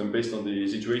going to use them based on the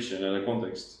situation and the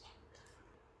context.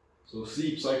 So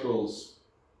sleep cycles,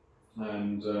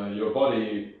 and your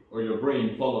body or your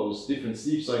brain follows different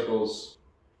sleep cycles.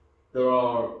 There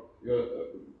are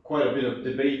quite a bit of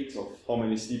debate of how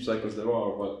many sleep cycles there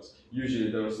are, but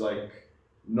usually there's like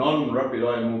non-rapid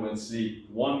eye movement sleep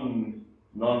 1,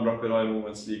 non-rapid eye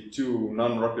movement sleep 2,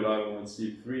 non-rapid eye movement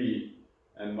sleep 3,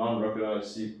 and non-rapid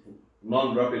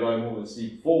eye movement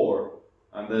sleep 4,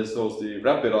 and there's the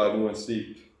rapid eye movement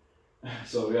sleep.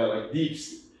 So yeah, like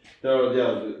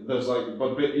there's like,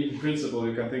 but in principle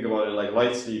you can think about it like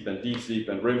light sleep and deep sleep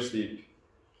and REM sleep.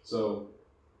 So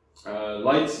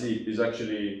light sleep is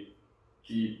actually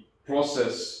the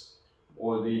process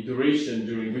or the duration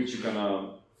during which you're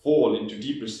gonna fall into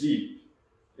deeper sleep.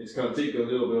 It's gonna take a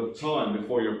little bit of time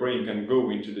before your brain can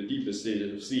go into the deeper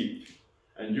stages of sleep.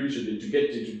 And usually to get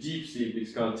into deep sleep,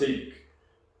 it's gonna take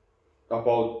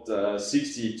about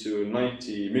 60 to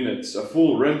 90 minutes. A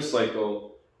full REM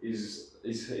cycle is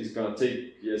gonna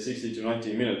take 60 to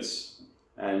 90 minutes.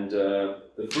 And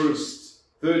the first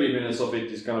 30 minutes of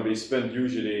it is gonna be spent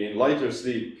usually in lighter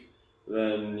sleep.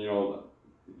 Then,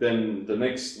 then the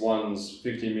next ones,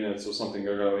 15 minutes or something,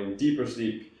 are gonna be in deeper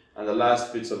sleep. And the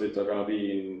last bits of it are gonna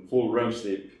be in full REM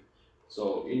sleep.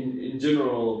 So in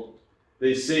general,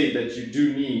 they say that you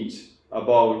do need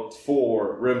about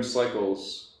 4 REM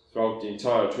cycles throughout the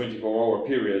entire 24-hour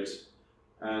period.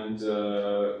 And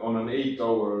on an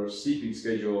 8-hour sleeping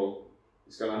schedule,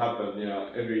 it's gonna happen,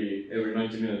 every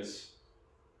 90 minutes.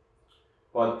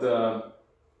 But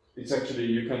it's actually,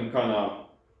 you can kind of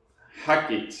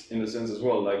hack it in the sense as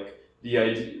well. Like the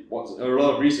idea, what a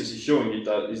lot of research is showing it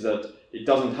is that it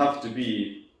doesn't have to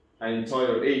be an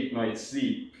entire 8-night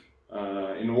sleep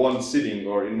in one sitting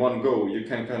or in one go. You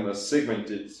can kind of segment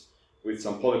it with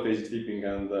some polyphasic sleeping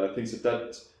and things like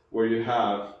that, where you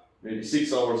have maybe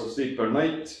 6 hours of sleep per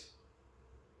night,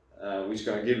 which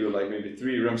can give you like maybe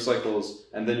 3 REM cycles,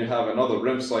 and then you have another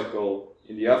REM cycle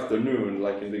in the afternoon,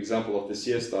 like in the example of the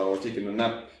siesta or taking a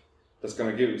nap. That's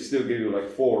gonna still give you like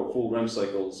 4 full REM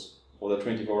cycles for the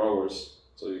 24 hours.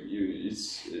 So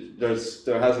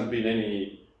there hasn't been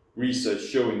any research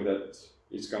showing that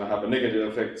it's gonna have a negative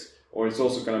effect, or it's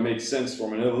also gonna make sense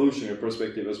from an evolutionary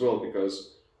perspective as well,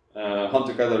 because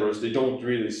hunter-gatherers, they don't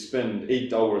really spend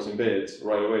 8 hours in bed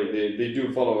right away. They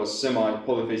do follow a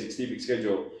semi-polyphasic sleeping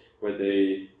schedule where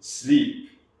they sleep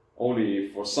only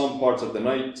for some parts of the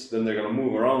night, then they're gonna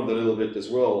move around a little bit as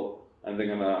well, and they're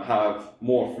gonna have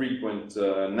more frequent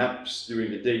naps during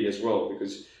the day as well,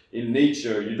 because in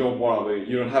nature you don't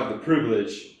have the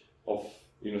privilege of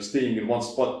staying in one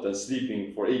spot and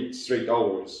sleeping for 8 straight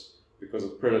hours because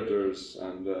of predators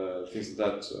and things like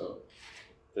that. So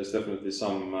there's definitely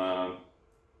some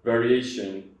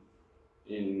variation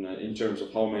in terms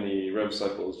of how many REM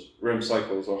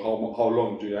cycles, or how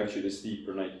long do you actually sleep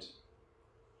per night.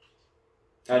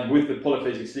 And with the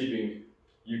polyphasic sleeping,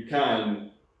 you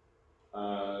can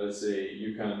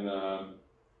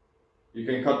you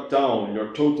can cut down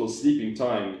your total sleeping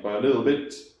time by a little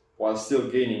bit while still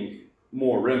gaining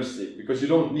more REM sleep, because you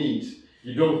don't need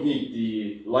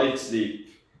the light sleep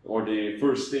or the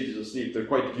first stages of sleep. They're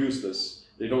quite useless.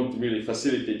 They don't really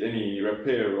facilitate any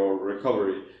repair or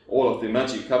recovery. All of the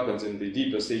magic happens in the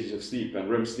deeper stages of sleep and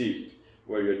REM sleep,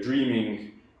 where you're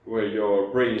dreaming, where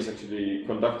your brain is actually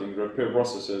conducting repair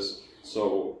processes.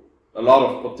 So a lot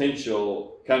of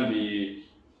potential can be,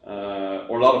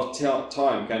 or a lot of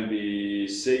time can be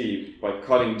saved by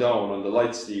cutting down on the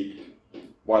light sleep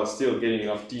while still getting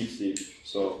enough deep sleep.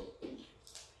 So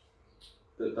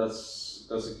that's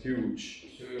a huge.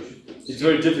 So you should it's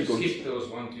very difficult. Skip those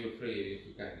 1, 2, 3 if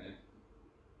you can.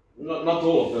 Not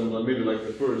all of them, maybe like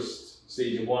the first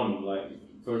stage of one, like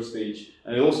first stage,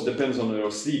 and it also depends on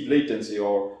your sleep latency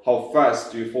or how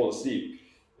fast do you fall asleep.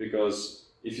 Because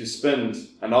if you spend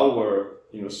an hour,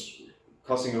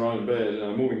 cussing around in bed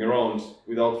and moving around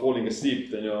without falling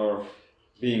asleep, then you're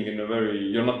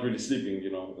not really sleeping.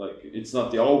 Like it's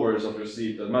not the hours of your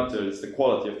sleep that matter; it's the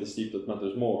quality of the sleep that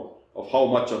matters more. Of how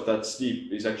much of that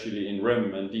sleep is actually in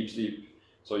REM and deep sleep.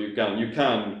 So you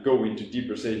can go into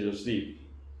deeper stages of sleep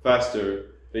faster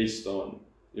based on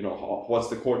what's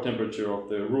the core temperature of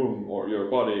the room or your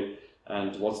body,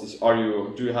 and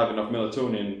do you have enough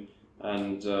melatonin,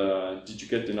 and did you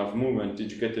get enough movement, did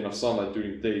you get enough sunlight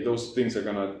during the day. Those things are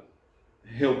gonna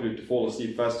help you to fall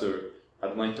asleep faster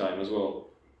at nighttime as well.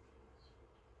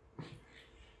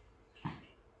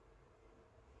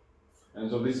 And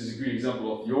so this is a great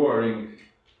example of Yoa-Ring,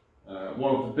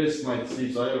 one of the best night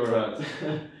sleeps I ever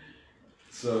had.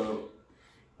 So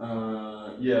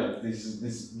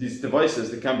these devices,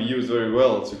 they can be used very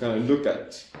well to kind of look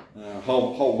at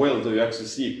how well do you actually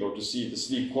sleep, or to see the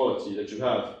sleep quality that you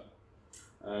have.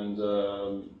 And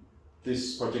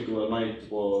this particular night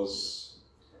was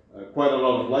quite a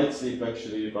lot of light sleep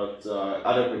actually, but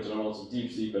adequate amounts of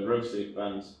deep sleep and REM sleep,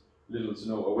 and little to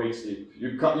no awake sleep.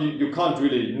 You can't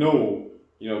really know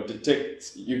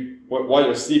detect you while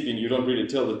you're sleeping. You don't really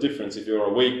tell the difference if you're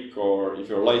awake or if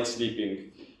you're light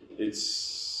sleeping.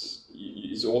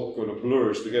 It's all kind of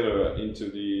blurs together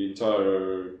into the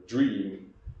entire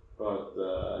dream, but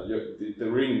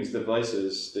the rings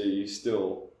devices, they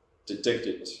still detect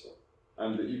it,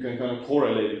 and you can kind of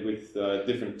correlate it with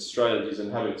different strategies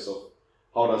and habits of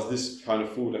how does this kind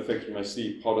of food affect my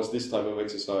sleep, how does this type of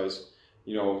exercise,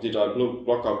 did I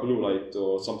block out blue light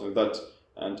or something like that.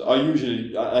 And I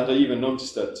even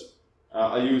noticed that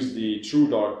I use the True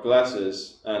Dark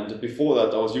glasses, and before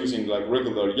that I was using like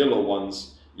regular yellow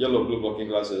blue blocking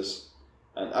glasses.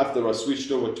 And after I switched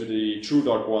over to the True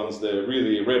Dark ones, the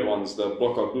really red ones that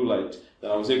block out blue light,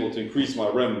 then I was able to increase my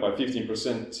REM by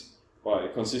 15% by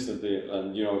consistently.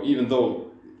 And even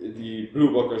though the blue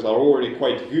blockers are already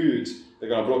quite good, they're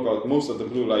gonna block out most of the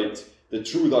blue light. The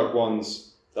True Dark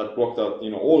ones that blocked out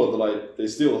all of the light, they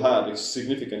still had a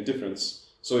significant difference.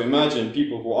 So imagine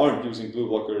people who aren't using blue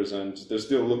blockers and they're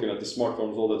still looking at the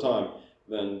smartphones all the time,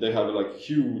 then they have like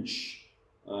huge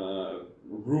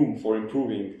room for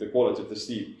improving the quality of the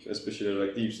sleep, especially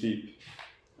like deep sleep.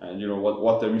 And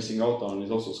what they're missing out on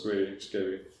is also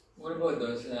scary. What about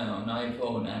those on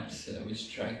iPhone apps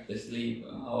which track the sleep?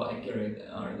 How accurate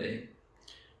are they?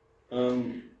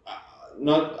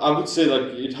 I would say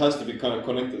like it has to be kind of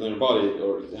connected on your body,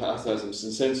 or it has to have some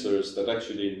sensors that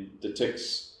actually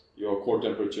detects your core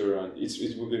temperature, and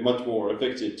it would be much more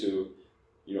effective to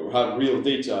have real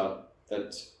data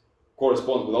that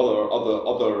corresponds with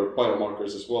other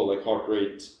biomarkers as well, like heart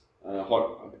rate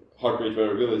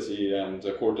variability and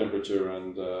core temperature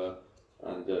and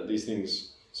these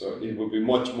things. So it would be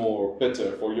much more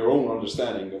better for your own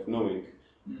understanding of knowing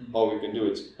how we can do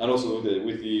it. And also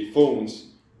with the phones,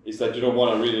 is that you don't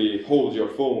want to really hold your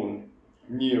phone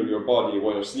near your body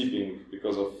while you're sleeping,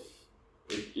 because of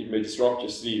it may disrupt your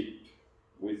sleep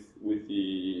with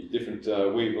the different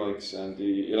wavelengths and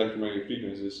the electromagnetic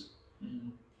frequencies.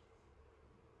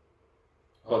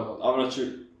 But I'm not sure.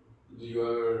 Do you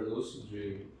ever lucid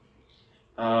dream?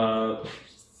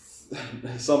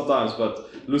 Sometimes, but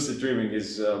lucid dreaming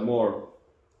is more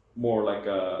like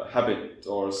a habit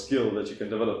or a skill that you can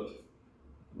develop.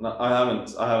 I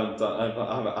haven't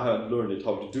learned it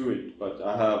how to do it, but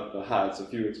I have had a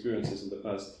few experiences in the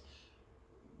past.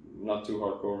 Not too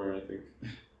hardcore, I think.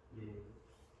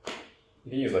 You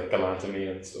can use like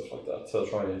galantamine and stuff like that to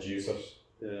try and induce it.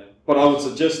 Yeah, but I would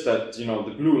suggest that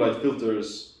the blue light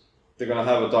filters, they're gonna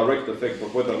have a direct effect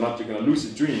of whether or not you're gonna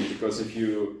lucid dream. Because if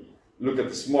you look at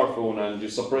the smartphone and you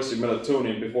suppress your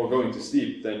melatonin before going to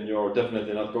sleep, then you're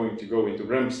definitely not going to go into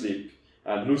REM sleep.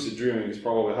 And lucid dreaming is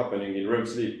probably happening in REM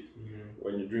sleep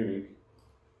when you're dreaming.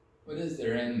 What does the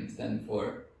REM stand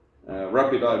for?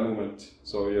 Rapid eye movement.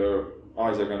 So your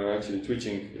eyes are gonna actually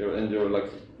twitching, and you're like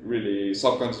really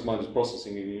subconscious mind is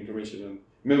processing the information, and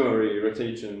memory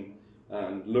retention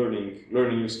and learning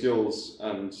new skills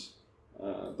and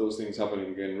those things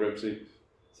happening in REM sleep.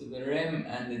 So the REM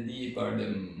and the deep are the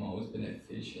most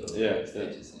beneficial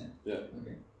stages. Yeah.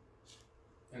 Okay.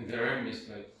 And the REM is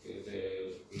like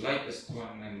the lightest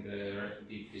one, and the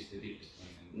deep is the deepest one.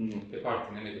 And the part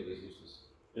in the middle is useless.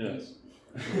 Yes.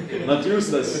 Not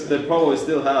useless. They probably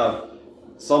still have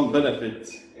some benefit,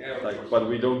 but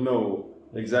we don't know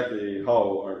exactly how.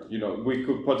 Or we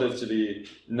could potentially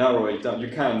narrow it down. You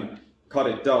can cut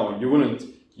it down. You wouldn't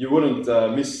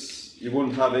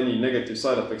have any negative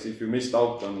side effects if you missed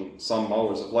out on some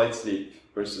hours of light sleep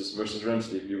versus REM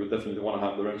sleep. You would definitely want to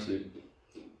have the REM sleep.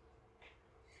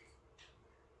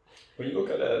 When you look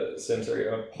at sensory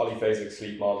polyphasic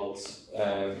sleep models,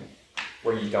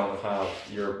 where you don't have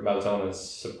your melatonin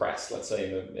suppressed, let's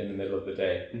say in the middle of the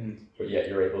day, but yet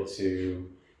you're able to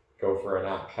go for a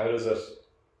nap, how does it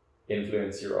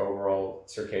influence your overall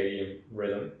circadian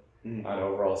rhythm and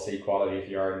overall sleep quality if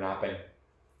you are napping,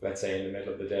 let's say in the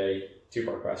middle of the day?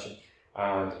 Two-part question.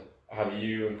 And have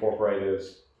you incorporated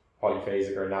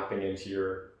polyphasic or napping into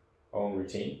your own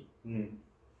routine?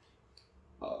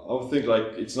 I would think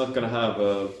like it's not going to have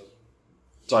a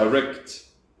direct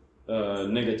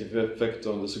negative effect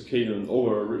on the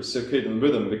circadian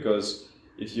rhythm, because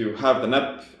if you have the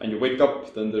nap and you wake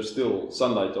up, then there's still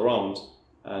sunlight around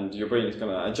and your brain is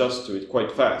going to adjust to it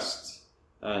quite fast.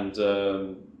 And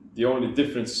the only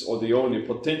difference or the only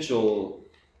potential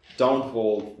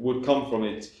downfall would come from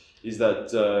it is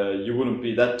that you wouldn't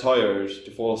be that tired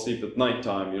to fall asleep at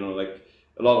nighttime. Like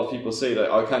a lot of people say that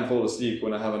I can't fall asleep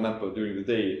when I have a nap during the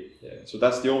day. So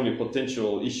that's the only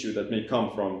potential issue that may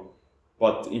come from.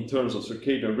 But in terms of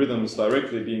circadian rhythms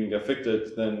directly being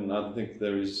affected, then I think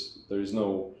there is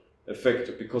no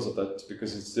effect because of that,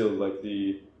 because it's still like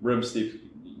the REM sleep.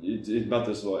 It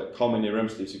matters like how many REM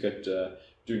sleeps you get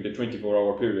during the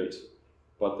 24-hour period.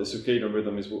 But the circadian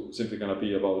rhythm is simply going to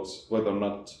be about whether or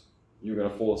not you're going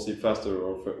to fall asleep faster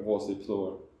or fall asleep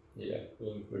slower. Yeah,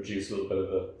 it'll reduce a little bit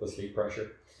of the sleep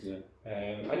pressure. Yeah.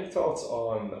 Any thoughts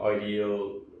on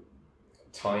ideal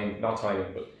time, not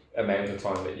timing, but amount of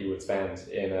time that you would spend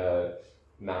in a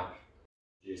nap?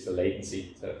 Use the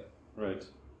latency to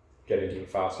get into it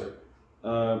faster.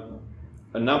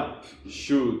 A nap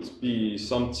should be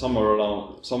somewhere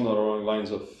along the lines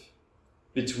of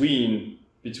between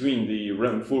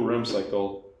the full REM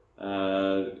cycle.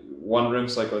 One REM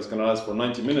cycle is going to last for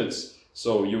 90 minutes,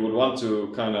 so you would want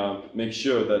to kind of make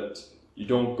sure that you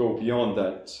don't go beyond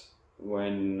that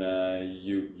when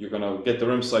you're going to get the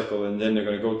REM cycle, and then you're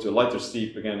going to go to a lighter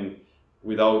sleep again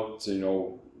without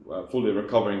fully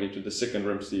recovering into the second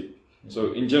REM sleep.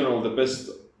 So in general, the best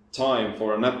time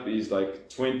for a nap is like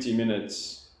 20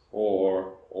 minutes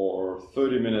or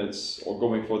 30 minutes, or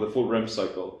going for the full REM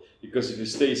cycle. Because if you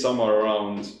stay somewhere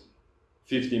around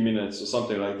 50 minutes or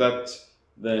something like that,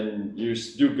 then you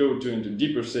go into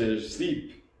deeper stage of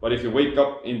sleep. But if you wake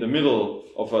up in the middle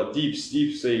of a deep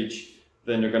sleep stage,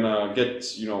 then you're gonna get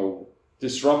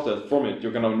disrupted from it.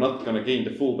 You're not gonna gain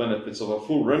the full benefits of a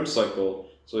full REM cycle.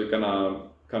 So you're gonna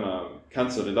kind of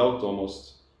cancel it out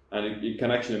almost, and it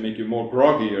can actually make you more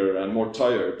groggier and more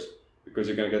tired, because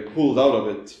you're gonna get pulled out of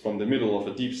it from the middle of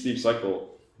a deep sleep cycle.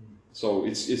 So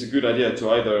it's a good idea to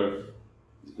either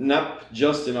nap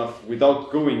just enough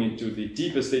without going into the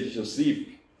deepest stages of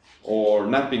sleep, or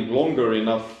napping longer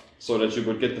enough so that you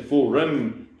would get the full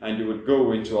REM and you would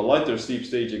go into a lighter sleep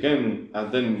stage again,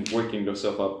 and then waking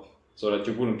yourself up so that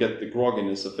you wouldn't get the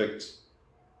grogginess effect.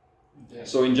 Yeah.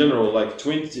 So in general, like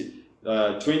 20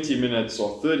 minutes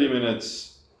or 30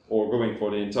 minutes, or going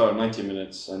for the entire 90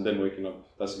 minutes and then waking up.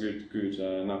 That's a good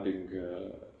napping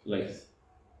length.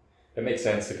 It makes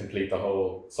sense to complete the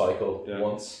whole cycle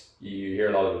once. You hear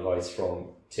a lot of advice from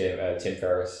Tim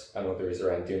Ferriss and others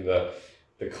around doing the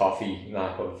coffee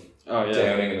nap of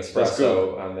downing an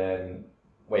espresso and then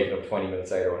waking up 20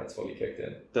 minutes later when it's fully kicked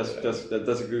in. That's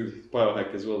a good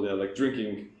biohack as well. Yeah, like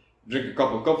drink a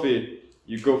cup of coffee,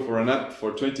 you go for a nap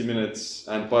for 20 minutes,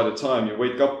 and by the time you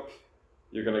wake up,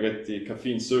 you're gonna get the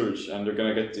caffeine surge, and you're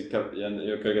gonna get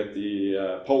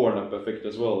the power nap effect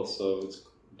as well. So it's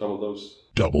double dose.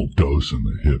 Double dose in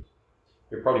the hip.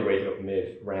 You're probably waking up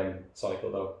mid REM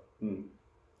cycle though.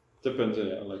 Depends,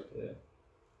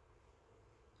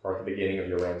 or at the beginning of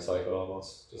your REM cycle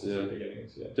almost. Just at the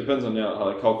beginnings, Depends on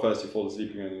how fast you fall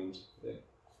asleep again.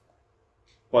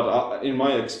 But in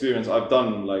my experience, I've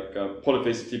done like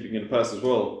polyphasic sleeping in the past as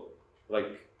well.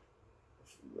 Like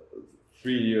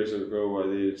 3 years ago I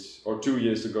did, or 2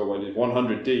 years ago I did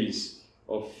 100 days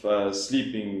of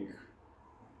sleeping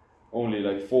only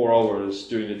like 4 hours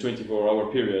during the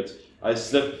 24-hour period. I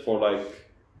slept for like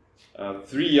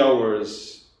 3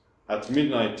 hours at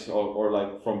midnight, or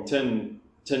like from 10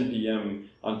 p.m.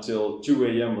 until 2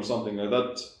 a.m. or something like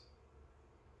that.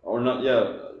 Or not,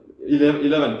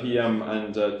 11 p.m.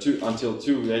 and until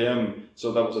 2 a.m.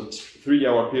 So that was a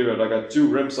 3-hour period. I got 2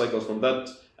 REM cycles from that,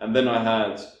 and then I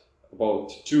had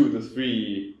about 2 to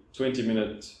 3 20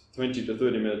 to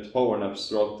 30 minute power naps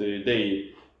throughout the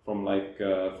day, from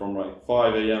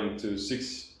 5 a.m. to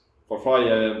 6, or 5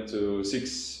 a.m. to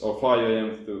 6, or 5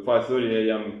 a.m. to 5:30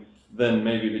 a.m. Then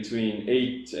maybe between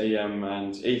 8 a.m.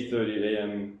 and 8:30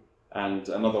 a.m. and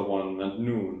another one at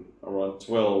noon, around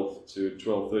 12 to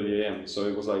 12:30 a.m. So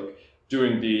it was like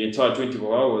during the entire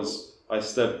 24 hours, I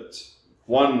slept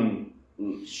one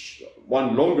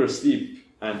longer sleep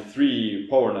and 3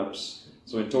 power naps.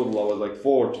 So in total, I was like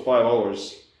 4 to 5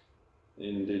 hours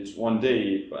in the one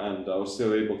day, and I was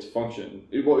still able to function.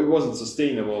 It wasn't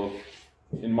sustainable,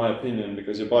 in my opinion,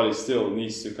 because your body still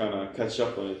needs to kind of catch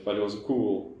up on it. But it was a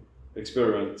cool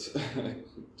experiment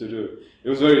to do. It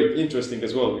was very interesting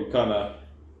as well. You kind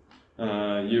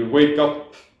of you wake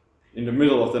up in the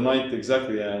middle of the night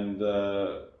exactly, and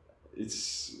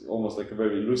it's almost like a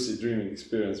very lucid dreaming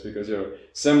experience, because you're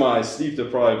semi-sleep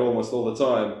deprived almost all the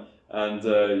time, and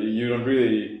you don't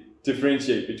really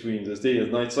differentiate between the day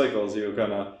and night cycles. You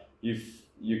kind of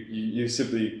you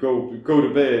simply go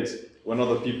to bed when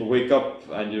other people wake up,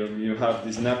 and you have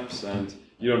these naps, and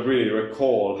you don't really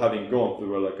recall having gone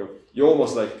through you're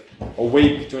almost like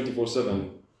awake 24/7.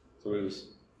 So it was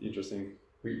interesting.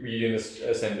 Were you doing this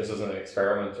as an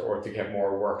experiment, or to get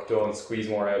more work done, squeeze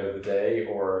more out of the day,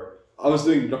 or? I was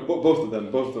doing both of them.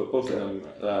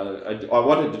 I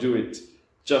wanted to do it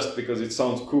just because it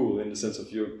sounds cool, in the sense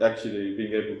of you actually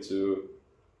being able to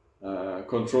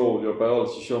control your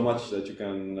biology so much that you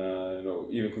can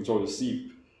even control your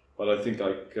sleep. But I think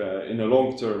in the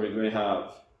long term it may have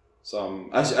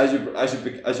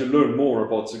as you learn more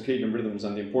about circadian rhythms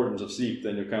and the importance of sleep,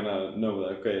 then you kind of know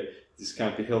that okay, this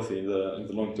can't be healthy in the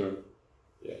long term.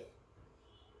 Yeah.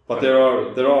 But there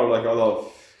are like a lot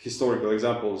of historical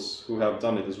examples who have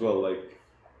done it as well. Like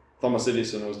Thomas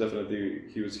Edison was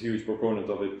he was a huge proponent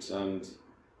of it, and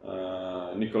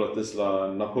Nikola Tesla,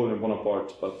 and Napoleon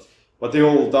Bonaparte, but they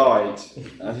all died.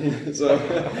 So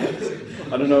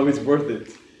I don't know if it's worth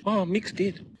it. Oh, mixed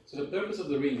it. So the purpose of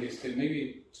the ring is to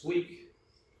maybe tweak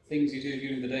things you do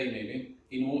during the day, maybe,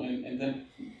 and then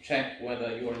check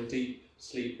whether you are in deep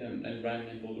sleep and REM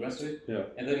and all the rest of it. Yeah.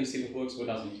 And then you see what works, what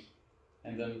doesn't,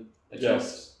 and then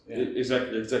adjust. Yeah.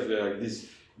 Exactly. Like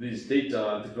these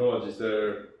data and technologies,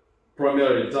 they're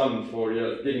primarily done for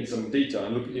getting some data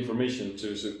and looking information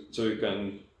so you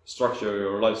can structure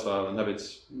your lifestyle and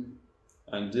habits.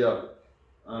 And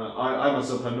I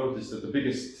myself have noticed that the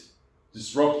biggest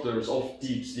disruptors of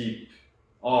deep sleep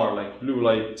are like blue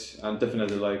light and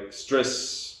definitely like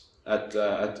stress at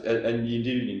in the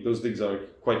evening. Those things are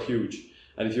quite huge,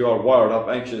 and if you are wired up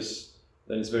anxious,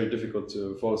 then it's very difficult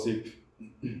to fall asleep.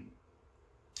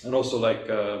 And also like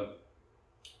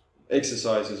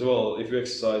exercise as well. If you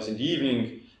exercise in the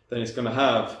evening, then it's going to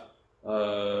have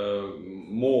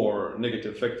more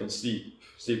negative effect on sleep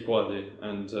quality,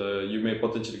 and you may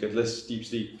potentially get less deep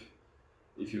sleep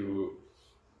if you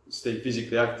stay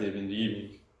physically active in the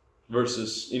evening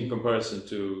versus in comparison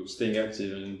to staying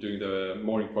active and doing the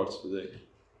morning parts of the day.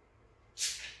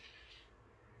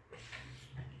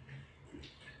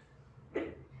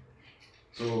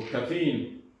 So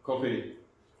coffee,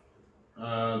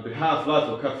 the half-life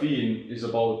of caffeine is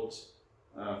about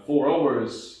 4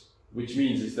 hours, which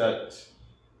means is that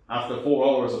after 4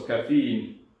 hours of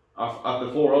caffeine,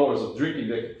 after 4 hours of drinking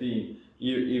the caffeine,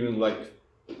 even like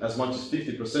as much as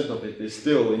 50% of it is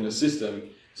still in the system.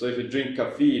 So if you drink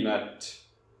caffeine at,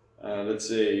 let's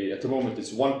say at the moment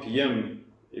it's 1 p.m,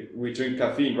 if we drink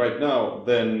caffeine right now,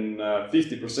 then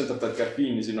 50% of that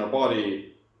caffeine is in our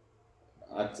body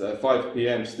at 5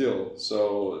 p.m. still.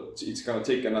 So it's going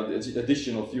to take an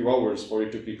additional few hours for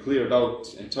it to be cleared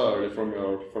out entirely from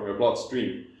your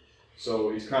bloodstream. So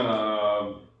it's kind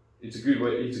of, it's a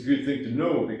good thing to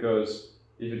know, because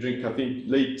if you drink caffeine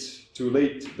too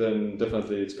late, then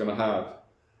definitely it's going to have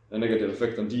a negative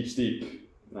effect on deep sleep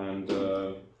and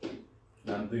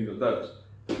things like that.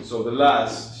 So the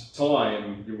last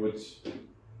time it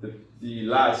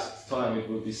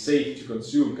would be safe to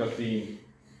consume caffeine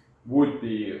would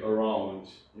be around,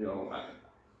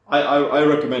 I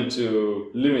recommend to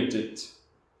limit it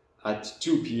at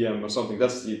 2 p.m. or something.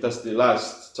 That's the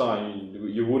last time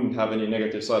you wouldn't have any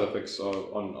negative side effects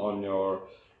on your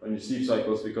sleep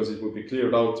cycles, because it would be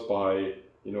cleared out by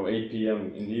 8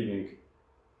 p.m. in the evening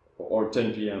or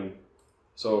 10 p.m.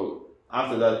 So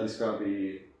after that, it's gonna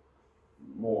be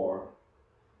more.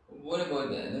 What about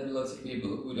that? There are lots of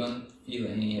people who don't feel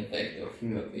any effect of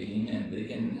caffeine, and they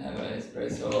can have an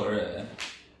espresso or an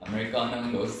Americano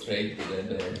and go straight to the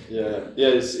bed. Yeah.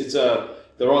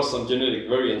 There are some genetic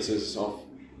variances of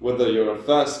whether you're a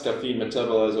fast caffeine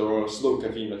metabolizer or a slow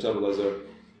caffeine metabolizer,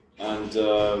 and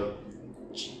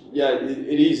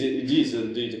it is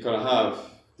indeed to kind of have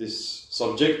this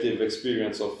subjective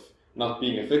experience of not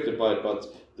being affected by it, but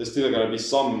there's still going to be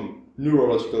some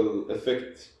neurological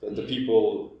effect that the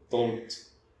people don't,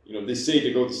 they say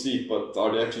they go to sleep, but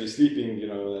are they actually sleeping?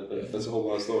 That's a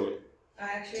whole other story. I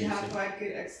actually have quite a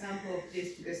good example of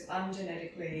this, because I'm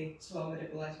genetically slow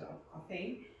metabolizer of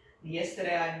caffeine.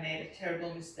 Yesterday I made a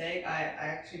terrible mistake. I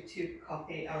actually took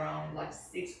coffee around like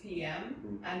 6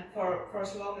 p.m. And for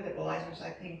slow metabolizers,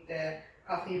 I think the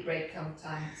coffee breakdown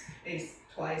time is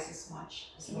twice as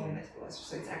much as slow metabolizers,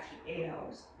 so it's actually 8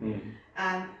 hours.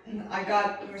 And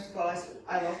first of all,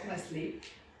 I lost my sleep.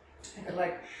 I got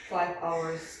like 5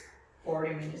 hours,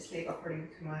 40 minutes sleep according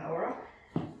to my Oura.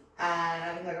 And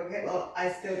I was like, okay, well,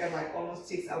 I still got like almost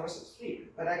 6 hours of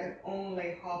sleep, but I got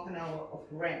only half an hour of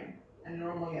REM. And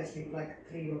normally I sleep like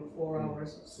 3 or 4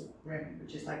 hours of REM,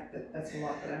 which is like, that's a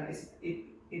lot, but it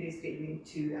is between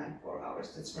 2 and 4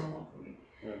 hours. That's normal for me.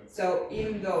 Yeah. So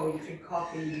even though you drink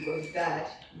coffee, you go to bed,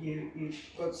 you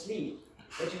go to sleep,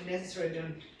 but you necessarily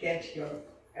don't get your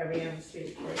REM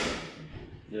sleep or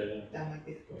something. That might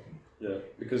be difficult. Yeah,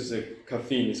 because the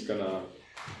caffeine is gonna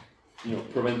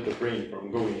prevent the brain from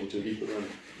going into deeper REM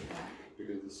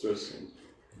because of the stress.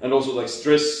 And also like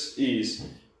stress is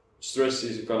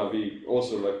gonna be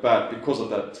also like bad because of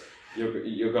that.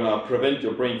 You're gonna prevent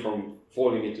your brain from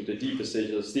falling into the deeper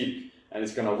stages of sleep, and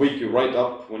it's gonna wake you right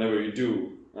up whenever you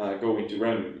do go into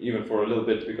REM, even for a little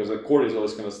bit, because the cortisol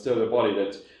is gonna tell your body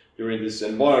that you're in this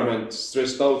environment,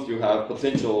 stressed out, you have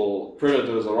potential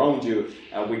predators around you,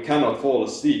 and we cannot fall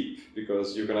asleep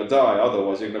because you're gonna die,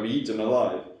 otherwise you're gonna be eaten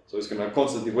alive. So it's gonna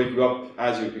constantly wake you up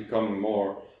as you become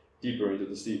more deeper into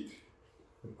the sleep.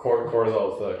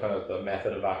 Cortisol is the kind of the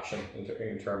method of action in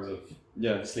terms of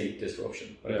Yeah. sleep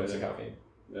disruption when it comes to caffeine.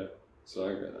 Yeah, so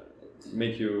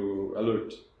make you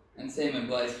alert. And same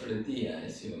applies for the tea, I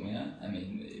assume, yeah? I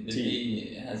mean, the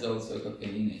tea has also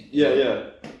caffeine in it. Yeah.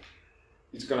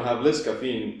 It's gonna have less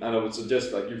caffeine, and I would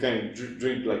suggest like you can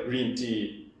drink like green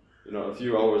tea, a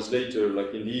few hours later,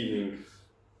 like in the evening,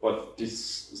 but this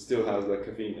still has like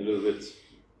caffeine a little bit.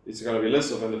 It's gonna be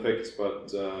less of an effect,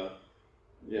 but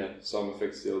some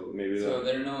effects still maybe there. So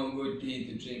there are no good tea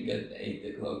to drink at 8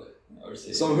 o'clock or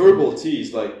 6. Some herbal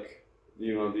teas like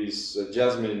these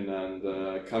jasmine and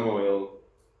chamomile,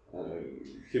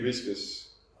 hibiscus,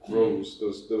 rose.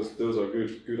 Those are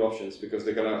good options because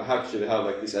they're gonna actually have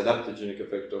like this adaptogenic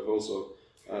effect of also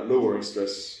lowering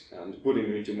stress and putting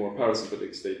you into more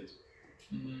parasympathetic state,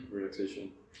 relaxation.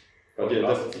 But Holy yeah,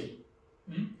 basil definitely.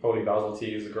 tea. Holy basil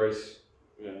tea is a great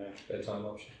Yeah. bedtime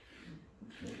option.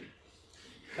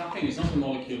 Caffeine is not a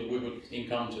molecule we would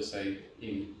encounter, say,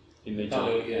 in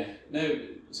nature. No,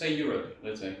 say Europe,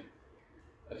 let's say,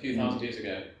 a few thousand years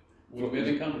ago. Would we have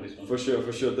encountered this one? For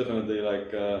sure, definitely.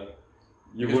 Like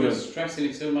you because wouldn't. we're stressing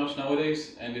it so much nowadays,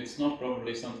 and it's not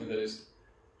probably something that is.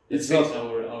 It's fits not.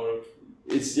 our.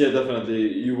 It's definitely.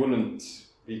 You wouldn't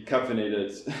be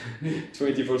caffeinated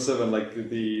 24/7 like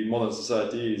the modern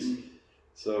society is.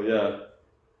 So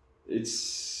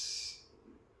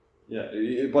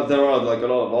but there are like a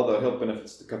lot of other health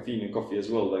benefits to caffeine in coffee as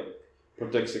well. Like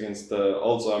protects against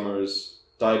Alzheimer's,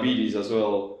 diabetes as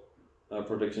well.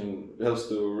 Protection helps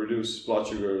to reduce blood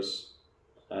sugars,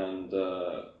 and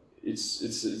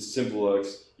it's simple. Like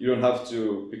you don't have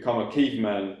to become a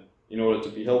caveman in order to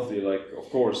be healthy. Like of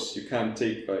course you can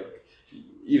take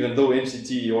even though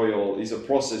MCT oil is a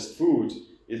processed food,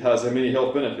 it has many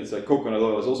health benefits. Like coconut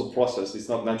oil is also processed; it's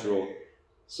not natural.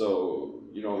 So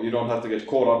you don't have to get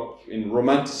caught up in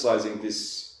romanticizing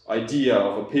this idea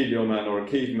of a paleo man or a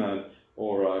caveman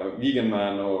or a vegan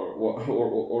man or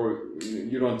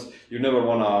you never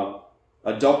want to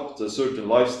adopt a certain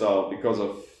lifestyle because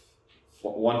of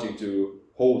wanting to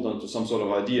hold on to some sort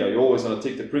of idea. You always want to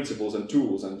take the principles and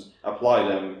tools and apply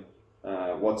them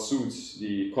what suits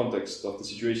the context of the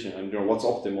situation and what's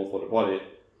optimal for the body,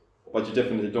 but you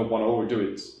definitely don't want to overdo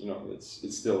it.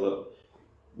 It's still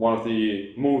one of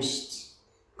the most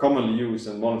commonly used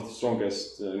and one of the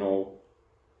strongest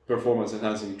performance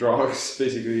enhancing drugs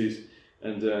basically,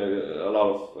 and a lot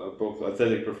of both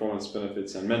athletic performance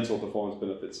benefits and mental performance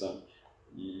benefits, and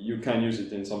you can use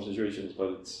it in some situations,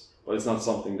 but it's not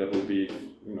something that will be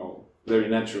very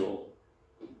natural.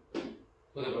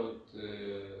 What about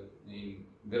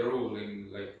the rule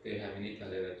like they have in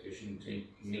Italy that you shouldn't drink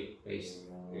milk-based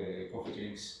coffee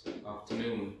drinks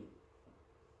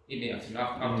in the afternoon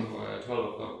after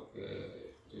 12 o'clock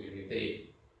during the day?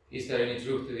 Is there any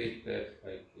truth to it that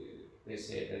they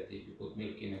say that if you put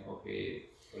milk in a coffee,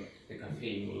 the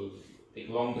caffeine will take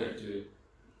longer to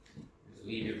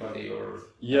leave your body, or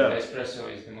the espresso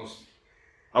is the most?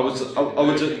 I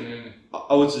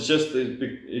would suggest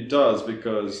it does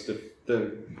because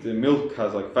the milk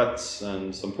has like fats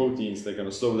and some proteins that are going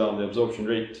to slow down the absorption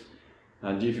rate.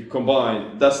 And if you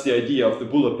combine, that's the idea of the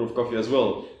bulletproof coffee as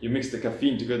well. You mix the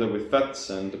caffeine together with fats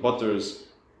and the butters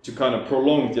to kind of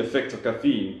prolong the effect of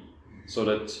caffeine so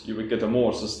that you would get a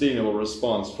more sustainable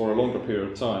response for a longer period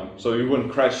of time. So you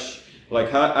wouldn't crash,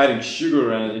 like adding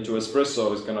sugar into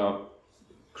espresso is going to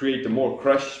create the more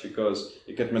crash because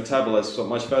it gets metabolized so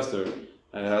much faster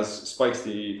and it spikes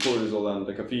the cortisol and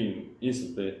the caffeine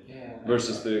instantly,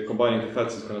 versus the combining the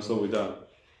fats is going to slow it down.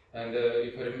 And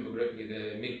if I remember correctly,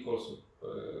 the milk also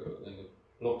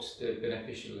blocks the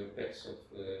beneficial effects of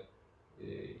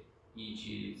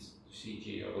EG,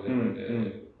 CG, or whatever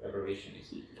the abbreviation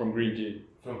is. From green tea.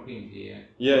 From green tea,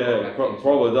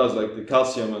 Probably does. Like the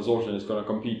calcium absorption is going to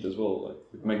compete as well, like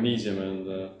with magnesium and.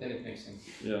 Then it makes sense.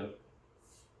 Yeah.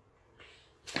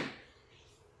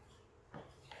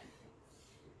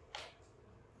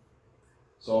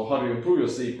 So how do you improve your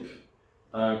sleep?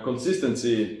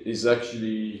 Consistency is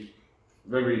actually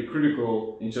very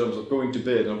critical in terms of going to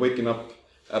bed and waking up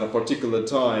at a particular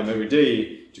time every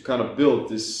day to kind of build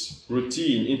this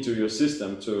routine into your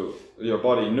system so your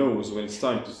body knows when it's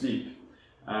time to sleep.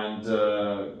 And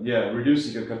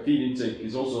reducing your caffeine intake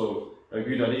is also a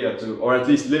good idea or at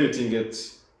least limiting it,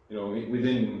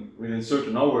 within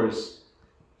certain hours,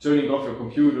 turning off your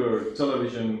computer,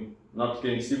 television, not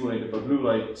getting stimulated by blue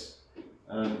light,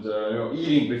 and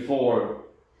eating before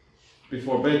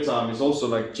before bedtime is also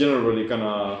like generally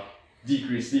gonna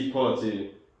decrease sleep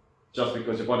quality, just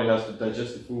because your body has to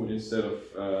digest the food instead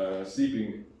of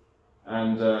sleeping.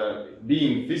 And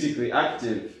being physically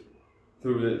active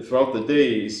throughout the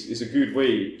day is a good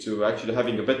way to actually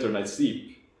having a better night's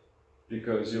sleep,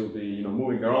 because you'll be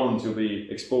moving around, you'll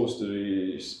be exposed to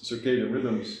the circadian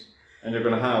rhythms, and you're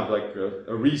gonna have like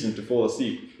a reason to fall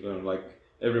asleep. Like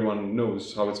everyone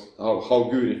knows how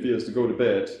good it feels to go to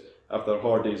bed after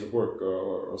hard days of work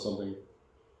or something.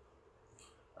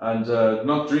 And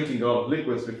not drinking a lot of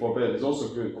liquids before bed is also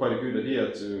quite a good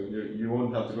idea. You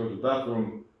won't have to go to the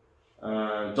bathroom.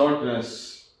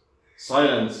 Darkness,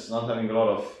 silence, not having a lot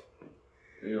of,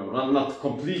 not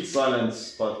complete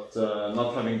silence, but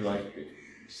not having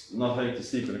to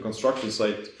sleep in a construction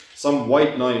site. Some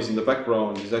white noise in the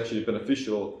background is actually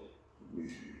beneficial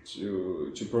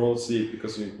to promote sleep,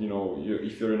 because if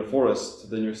you're in a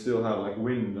forest, then you still have like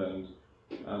wind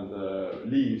and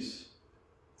leaves.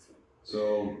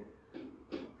 So,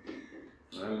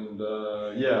 and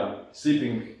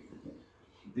sleeping,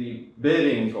 the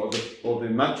bedding or the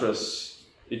mattress,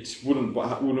 it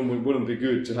wouldn't be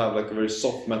good to have like a very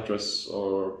soft mattress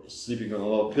or sleeping on a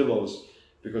lot of pillows,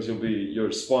 because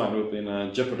your spine will be in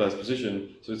a jeopardized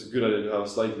position. So it's a good idea to have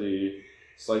a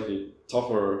slightly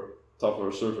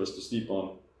tougher surface to sleep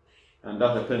on, and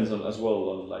that depends as well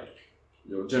on like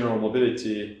your general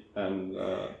mobility and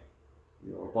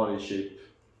your body shape.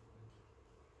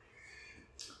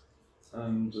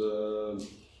 And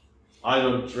I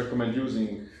don't recommend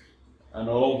using an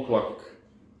alarm clock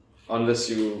unless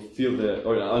you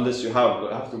unless you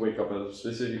have to wake up at a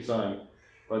specific time.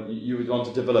 But you would want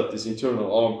to develop this internal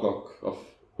alarm clock of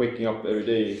waking up every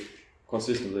day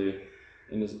consistently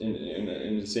in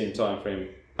the same time frame.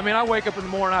 I mean, I wake up in the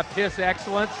morning, I piss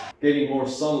excellence. Getting more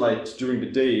sunlight during the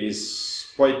day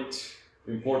is quite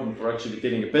important for actually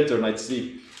getting a better night's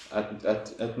sleep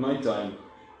at nighttime.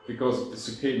 Because of the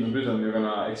circadian rhythm, you're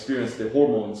gonna experience the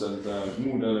hormones and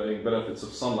mood-elevating benefits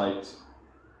of sunlight,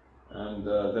 and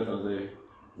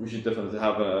we should definitely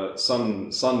have a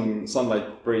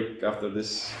sunlight break after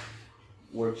this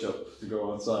workshop to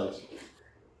go outside.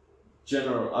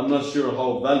 I'm not sure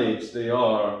how valid they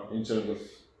are in terms of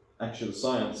actual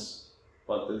science,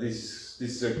 but this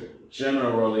is a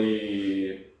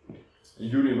generally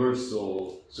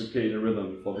universal circadian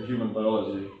rhythm for the human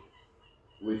biology,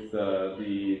 with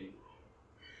the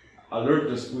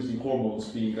alertness boosting hormones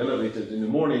being elevated in the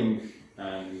morning,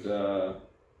 and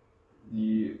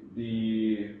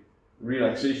the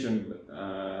relaxation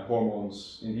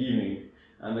hormones in the evening.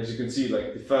 And as you can see,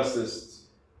 like the fastest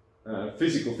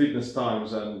physical fitness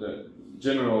times and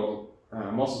general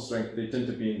muscle strength, they tend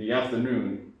to be in the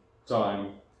afternoon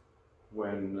time,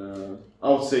 when I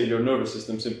would say your nervous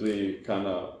system simply kind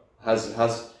of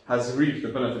has reaped the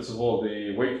benefits of all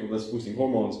the wakefulness boosting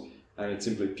hormones, and it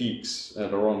simply peaks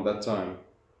at around that time.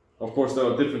 Of course, there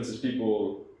are differences.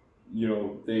 People,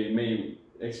 they may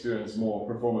experience more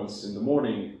performance in the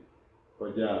morning,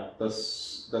 but yeah,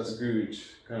 that's a good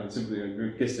simply a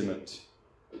good guesstimate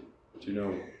to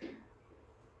know.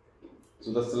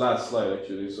 So that's the last slide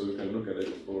actually, so we can look at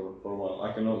it for a while.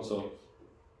 I can also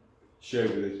share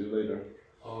with you later.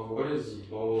 What is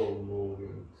bowel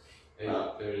movement?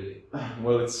 8:30.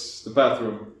 Well, it's the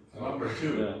bathroom. Number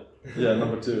 2. Yeah,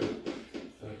 number 2.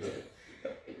 Okay.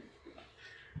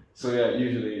 So yeah,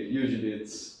 usually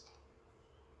it's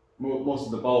most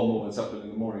of the bowel movements happen in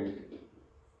the morning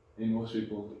in most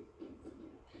people.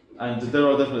 And there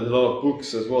are definitely a lot of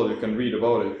books as well you can read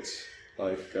about it,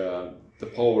 like The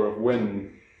Power of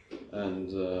When,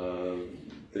 and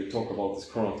they talk about these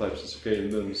chronotypes and circadian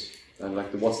rhythms, and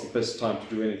like what's the best time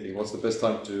to do anything, what's the best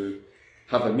time to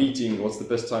have a meeting, what's the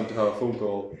best time to have a phone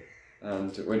call,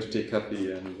 and when to take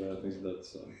coffee and things like that.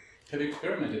 So. Have you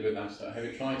experimented with that? Have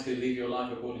you tried to live your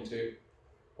life according to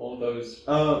all those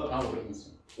algorithms?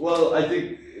 Well, I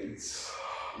think it's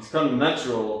kind of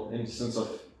natural in the sense of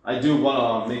I do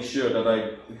want to make sure that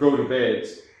I go to bed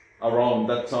around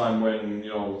that time when,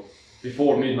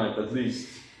 before midnight at least.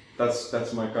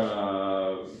 That's my kind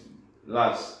of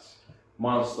last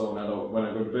milestone when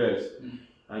I go to bed.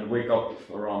 And wake up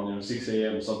around 6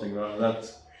 a.m. something around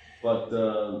that. But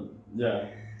yeah.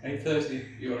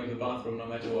 8:30, you're in the bathroom no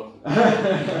matter what.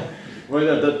 Well,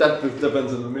 yeah, that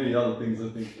depends on many other things, I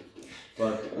think.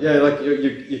 But yeah, like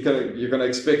you're gonna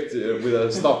expect with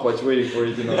a stopwatch waiting for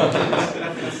it,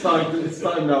 it's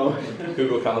time now.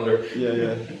 Google Calendar.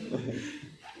 Yeah.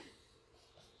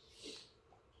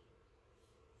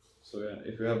 So yeah,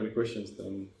 if you have any questions,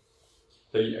 then.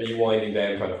 So are you winding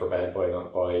down kind of for bed by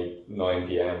 9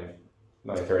 p.m,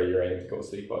 9:30 you're aiming to go to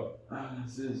sleep by?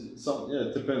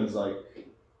 It depends. Like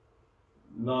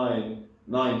 9,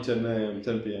 10 a.m.,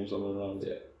 10 p.m. somewhere around.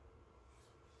 Yeah.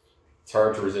 It's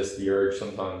hard to resist the urge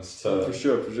sometimes to. For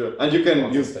sure. And you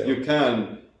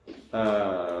can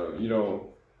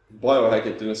biohack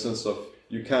it in a sense of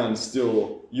you can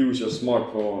still use your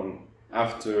smartphone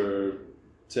after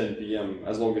 10 p.m.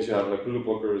 as long as you have like blue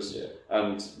blockers,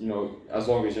 and as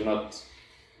long as you're not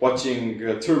watching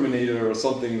Terminator or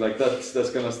something like that,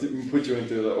 that's gonna put you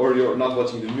into or you're not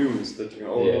watching the news that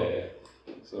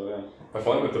So yeah. I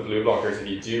find with the blue blockers, if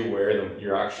you do wear them,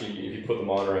 you're actually, if you put them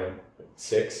on around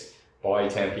 6, by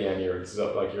 10 p.m. you're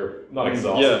not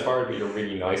exhausted tired, but you're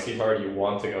really nicely tired. You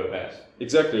want to go to bed.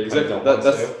 Exactly.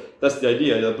 That's the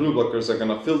idea. The blue blockers are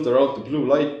gonna filter out the blue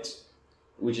light,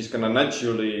 which is gonna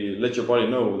naturally let your body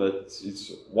know that it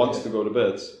wants to go to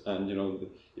bed. And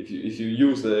if you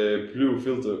use the blue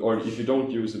filter, or if you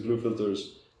don't use the blue filters,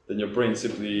 then your brain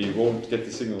simply won't get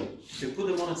the signal. So put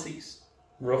them on at 6.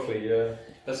 Roughly, yeah.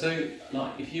 But so,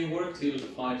 like, if you work till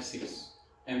 5, 6,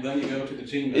 and then you go to the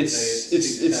gym,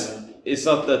 it's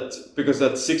not that, because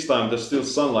at 6 time there's still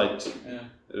sunlight. Yeah.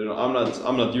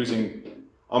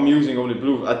 I'm using only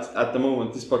blue at the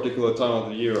moment. This particular time of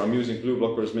the year, I'm using blue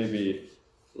blockers maybe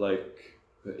like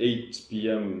 8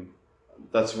 p.m.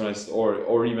 That's when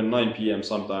or even 9 p.m.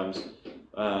 sometimes,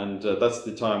 and that's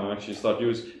the time I actually start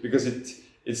using, because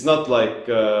it's not like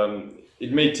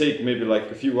it may take maybe like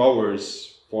a few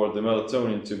hours for the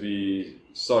melatonin to be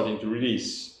starting to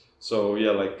release. So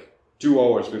yeah, like 2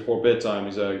 hours before bedtime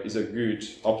is a good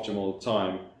optimal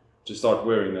time to start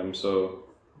wearing them. So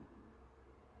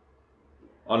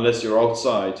unless you're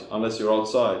outside,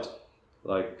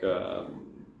 like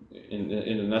in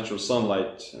the natural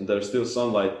sunlight, and there's still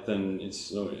sunlight, then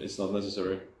it's not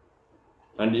necessary.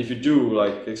 And if you do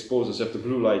like expose yourself to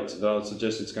blue light, then I would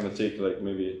suggest it's gonna take like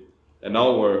maybe an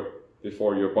hour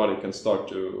before your body can start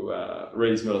to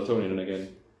raise melatonin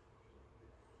again.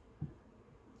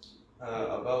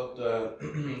 About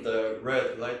the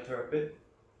red light therapy,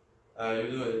 you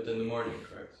do it in the morning,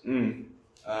 correct? Mm.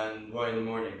 And why in the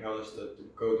morning? How does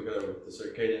that go together with the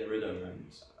circadian rhythm? And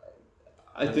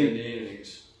I think in the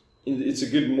evenings. It's a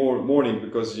good morning,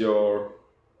 because you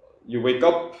wake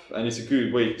up, and it's a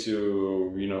good way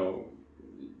to,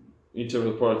 in terms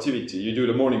of productivity, you do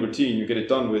the morning routine, you get it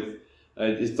done with.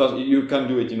 You can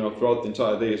do it, throughout the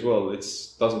entire day as well. It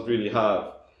doesn't really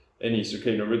have any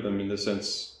circadian rhythm in the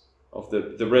sense of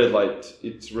the red light.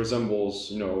 It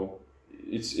resembles,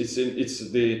 it's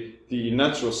the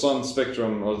natural sun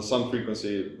spectrum, or the sun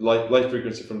frequency, light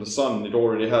frequency from the sun. It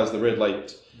already has the red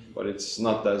light, but it's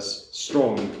not as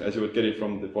strong as you would get it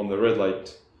from the red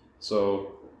light.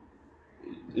 So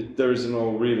there is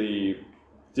no really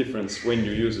difference when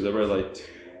you use the red light.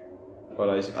 But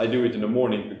I do it in the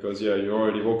morning because you're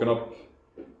already woken up,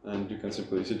 and you can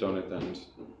simply sit on it and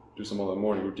do some other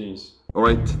morning routines.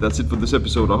 Alright, that's it for this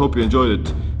episode. I hope you enjoyed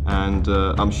it, and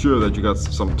I'm sure that you got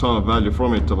some ton of value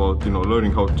from it about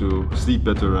learning how to sleep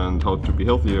better and how to be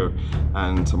healthier.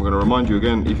 And I'm going to remind you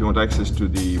again, if you want access to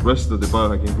the rest of the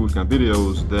Biohacking Bootcamp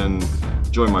videos, then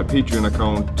join my Patreon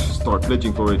account, start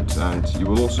pledging for it, and you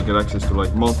will also get access to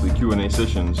like monthly Q&A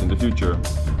sessions in the future.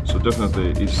 So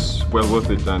definitely it's well worth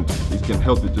it, and it can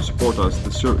help you to support us,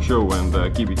 the show,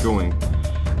 and keep it going.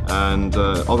 And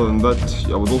other than that,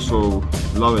 I would also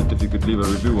love it if you could leave a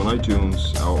review on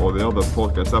iTunes or the other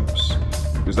podcast apps,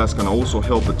 because that's going to also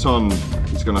help a ton.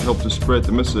 It's going to help to spread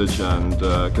the message and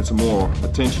get some more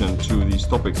attention to these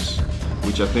topics,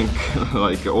 which I think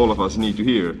like all of us need to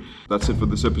hear. That's it for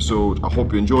this episode. I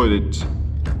hope you enjoyed it.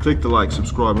 Click the like,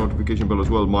 subscribe, notification bell as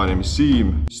well. My name is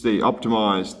Siim. Stay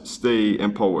optimized, stay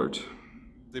empowered.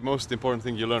 The most important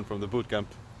thing you learned from the bootcamp?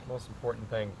 Most important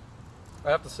thing, I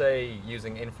have to say,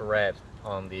 using infrared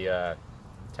on the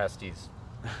testes.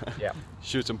 Yeah.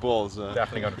 Shoot some balls.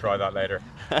 Definitely going to try that later.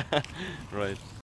 Right.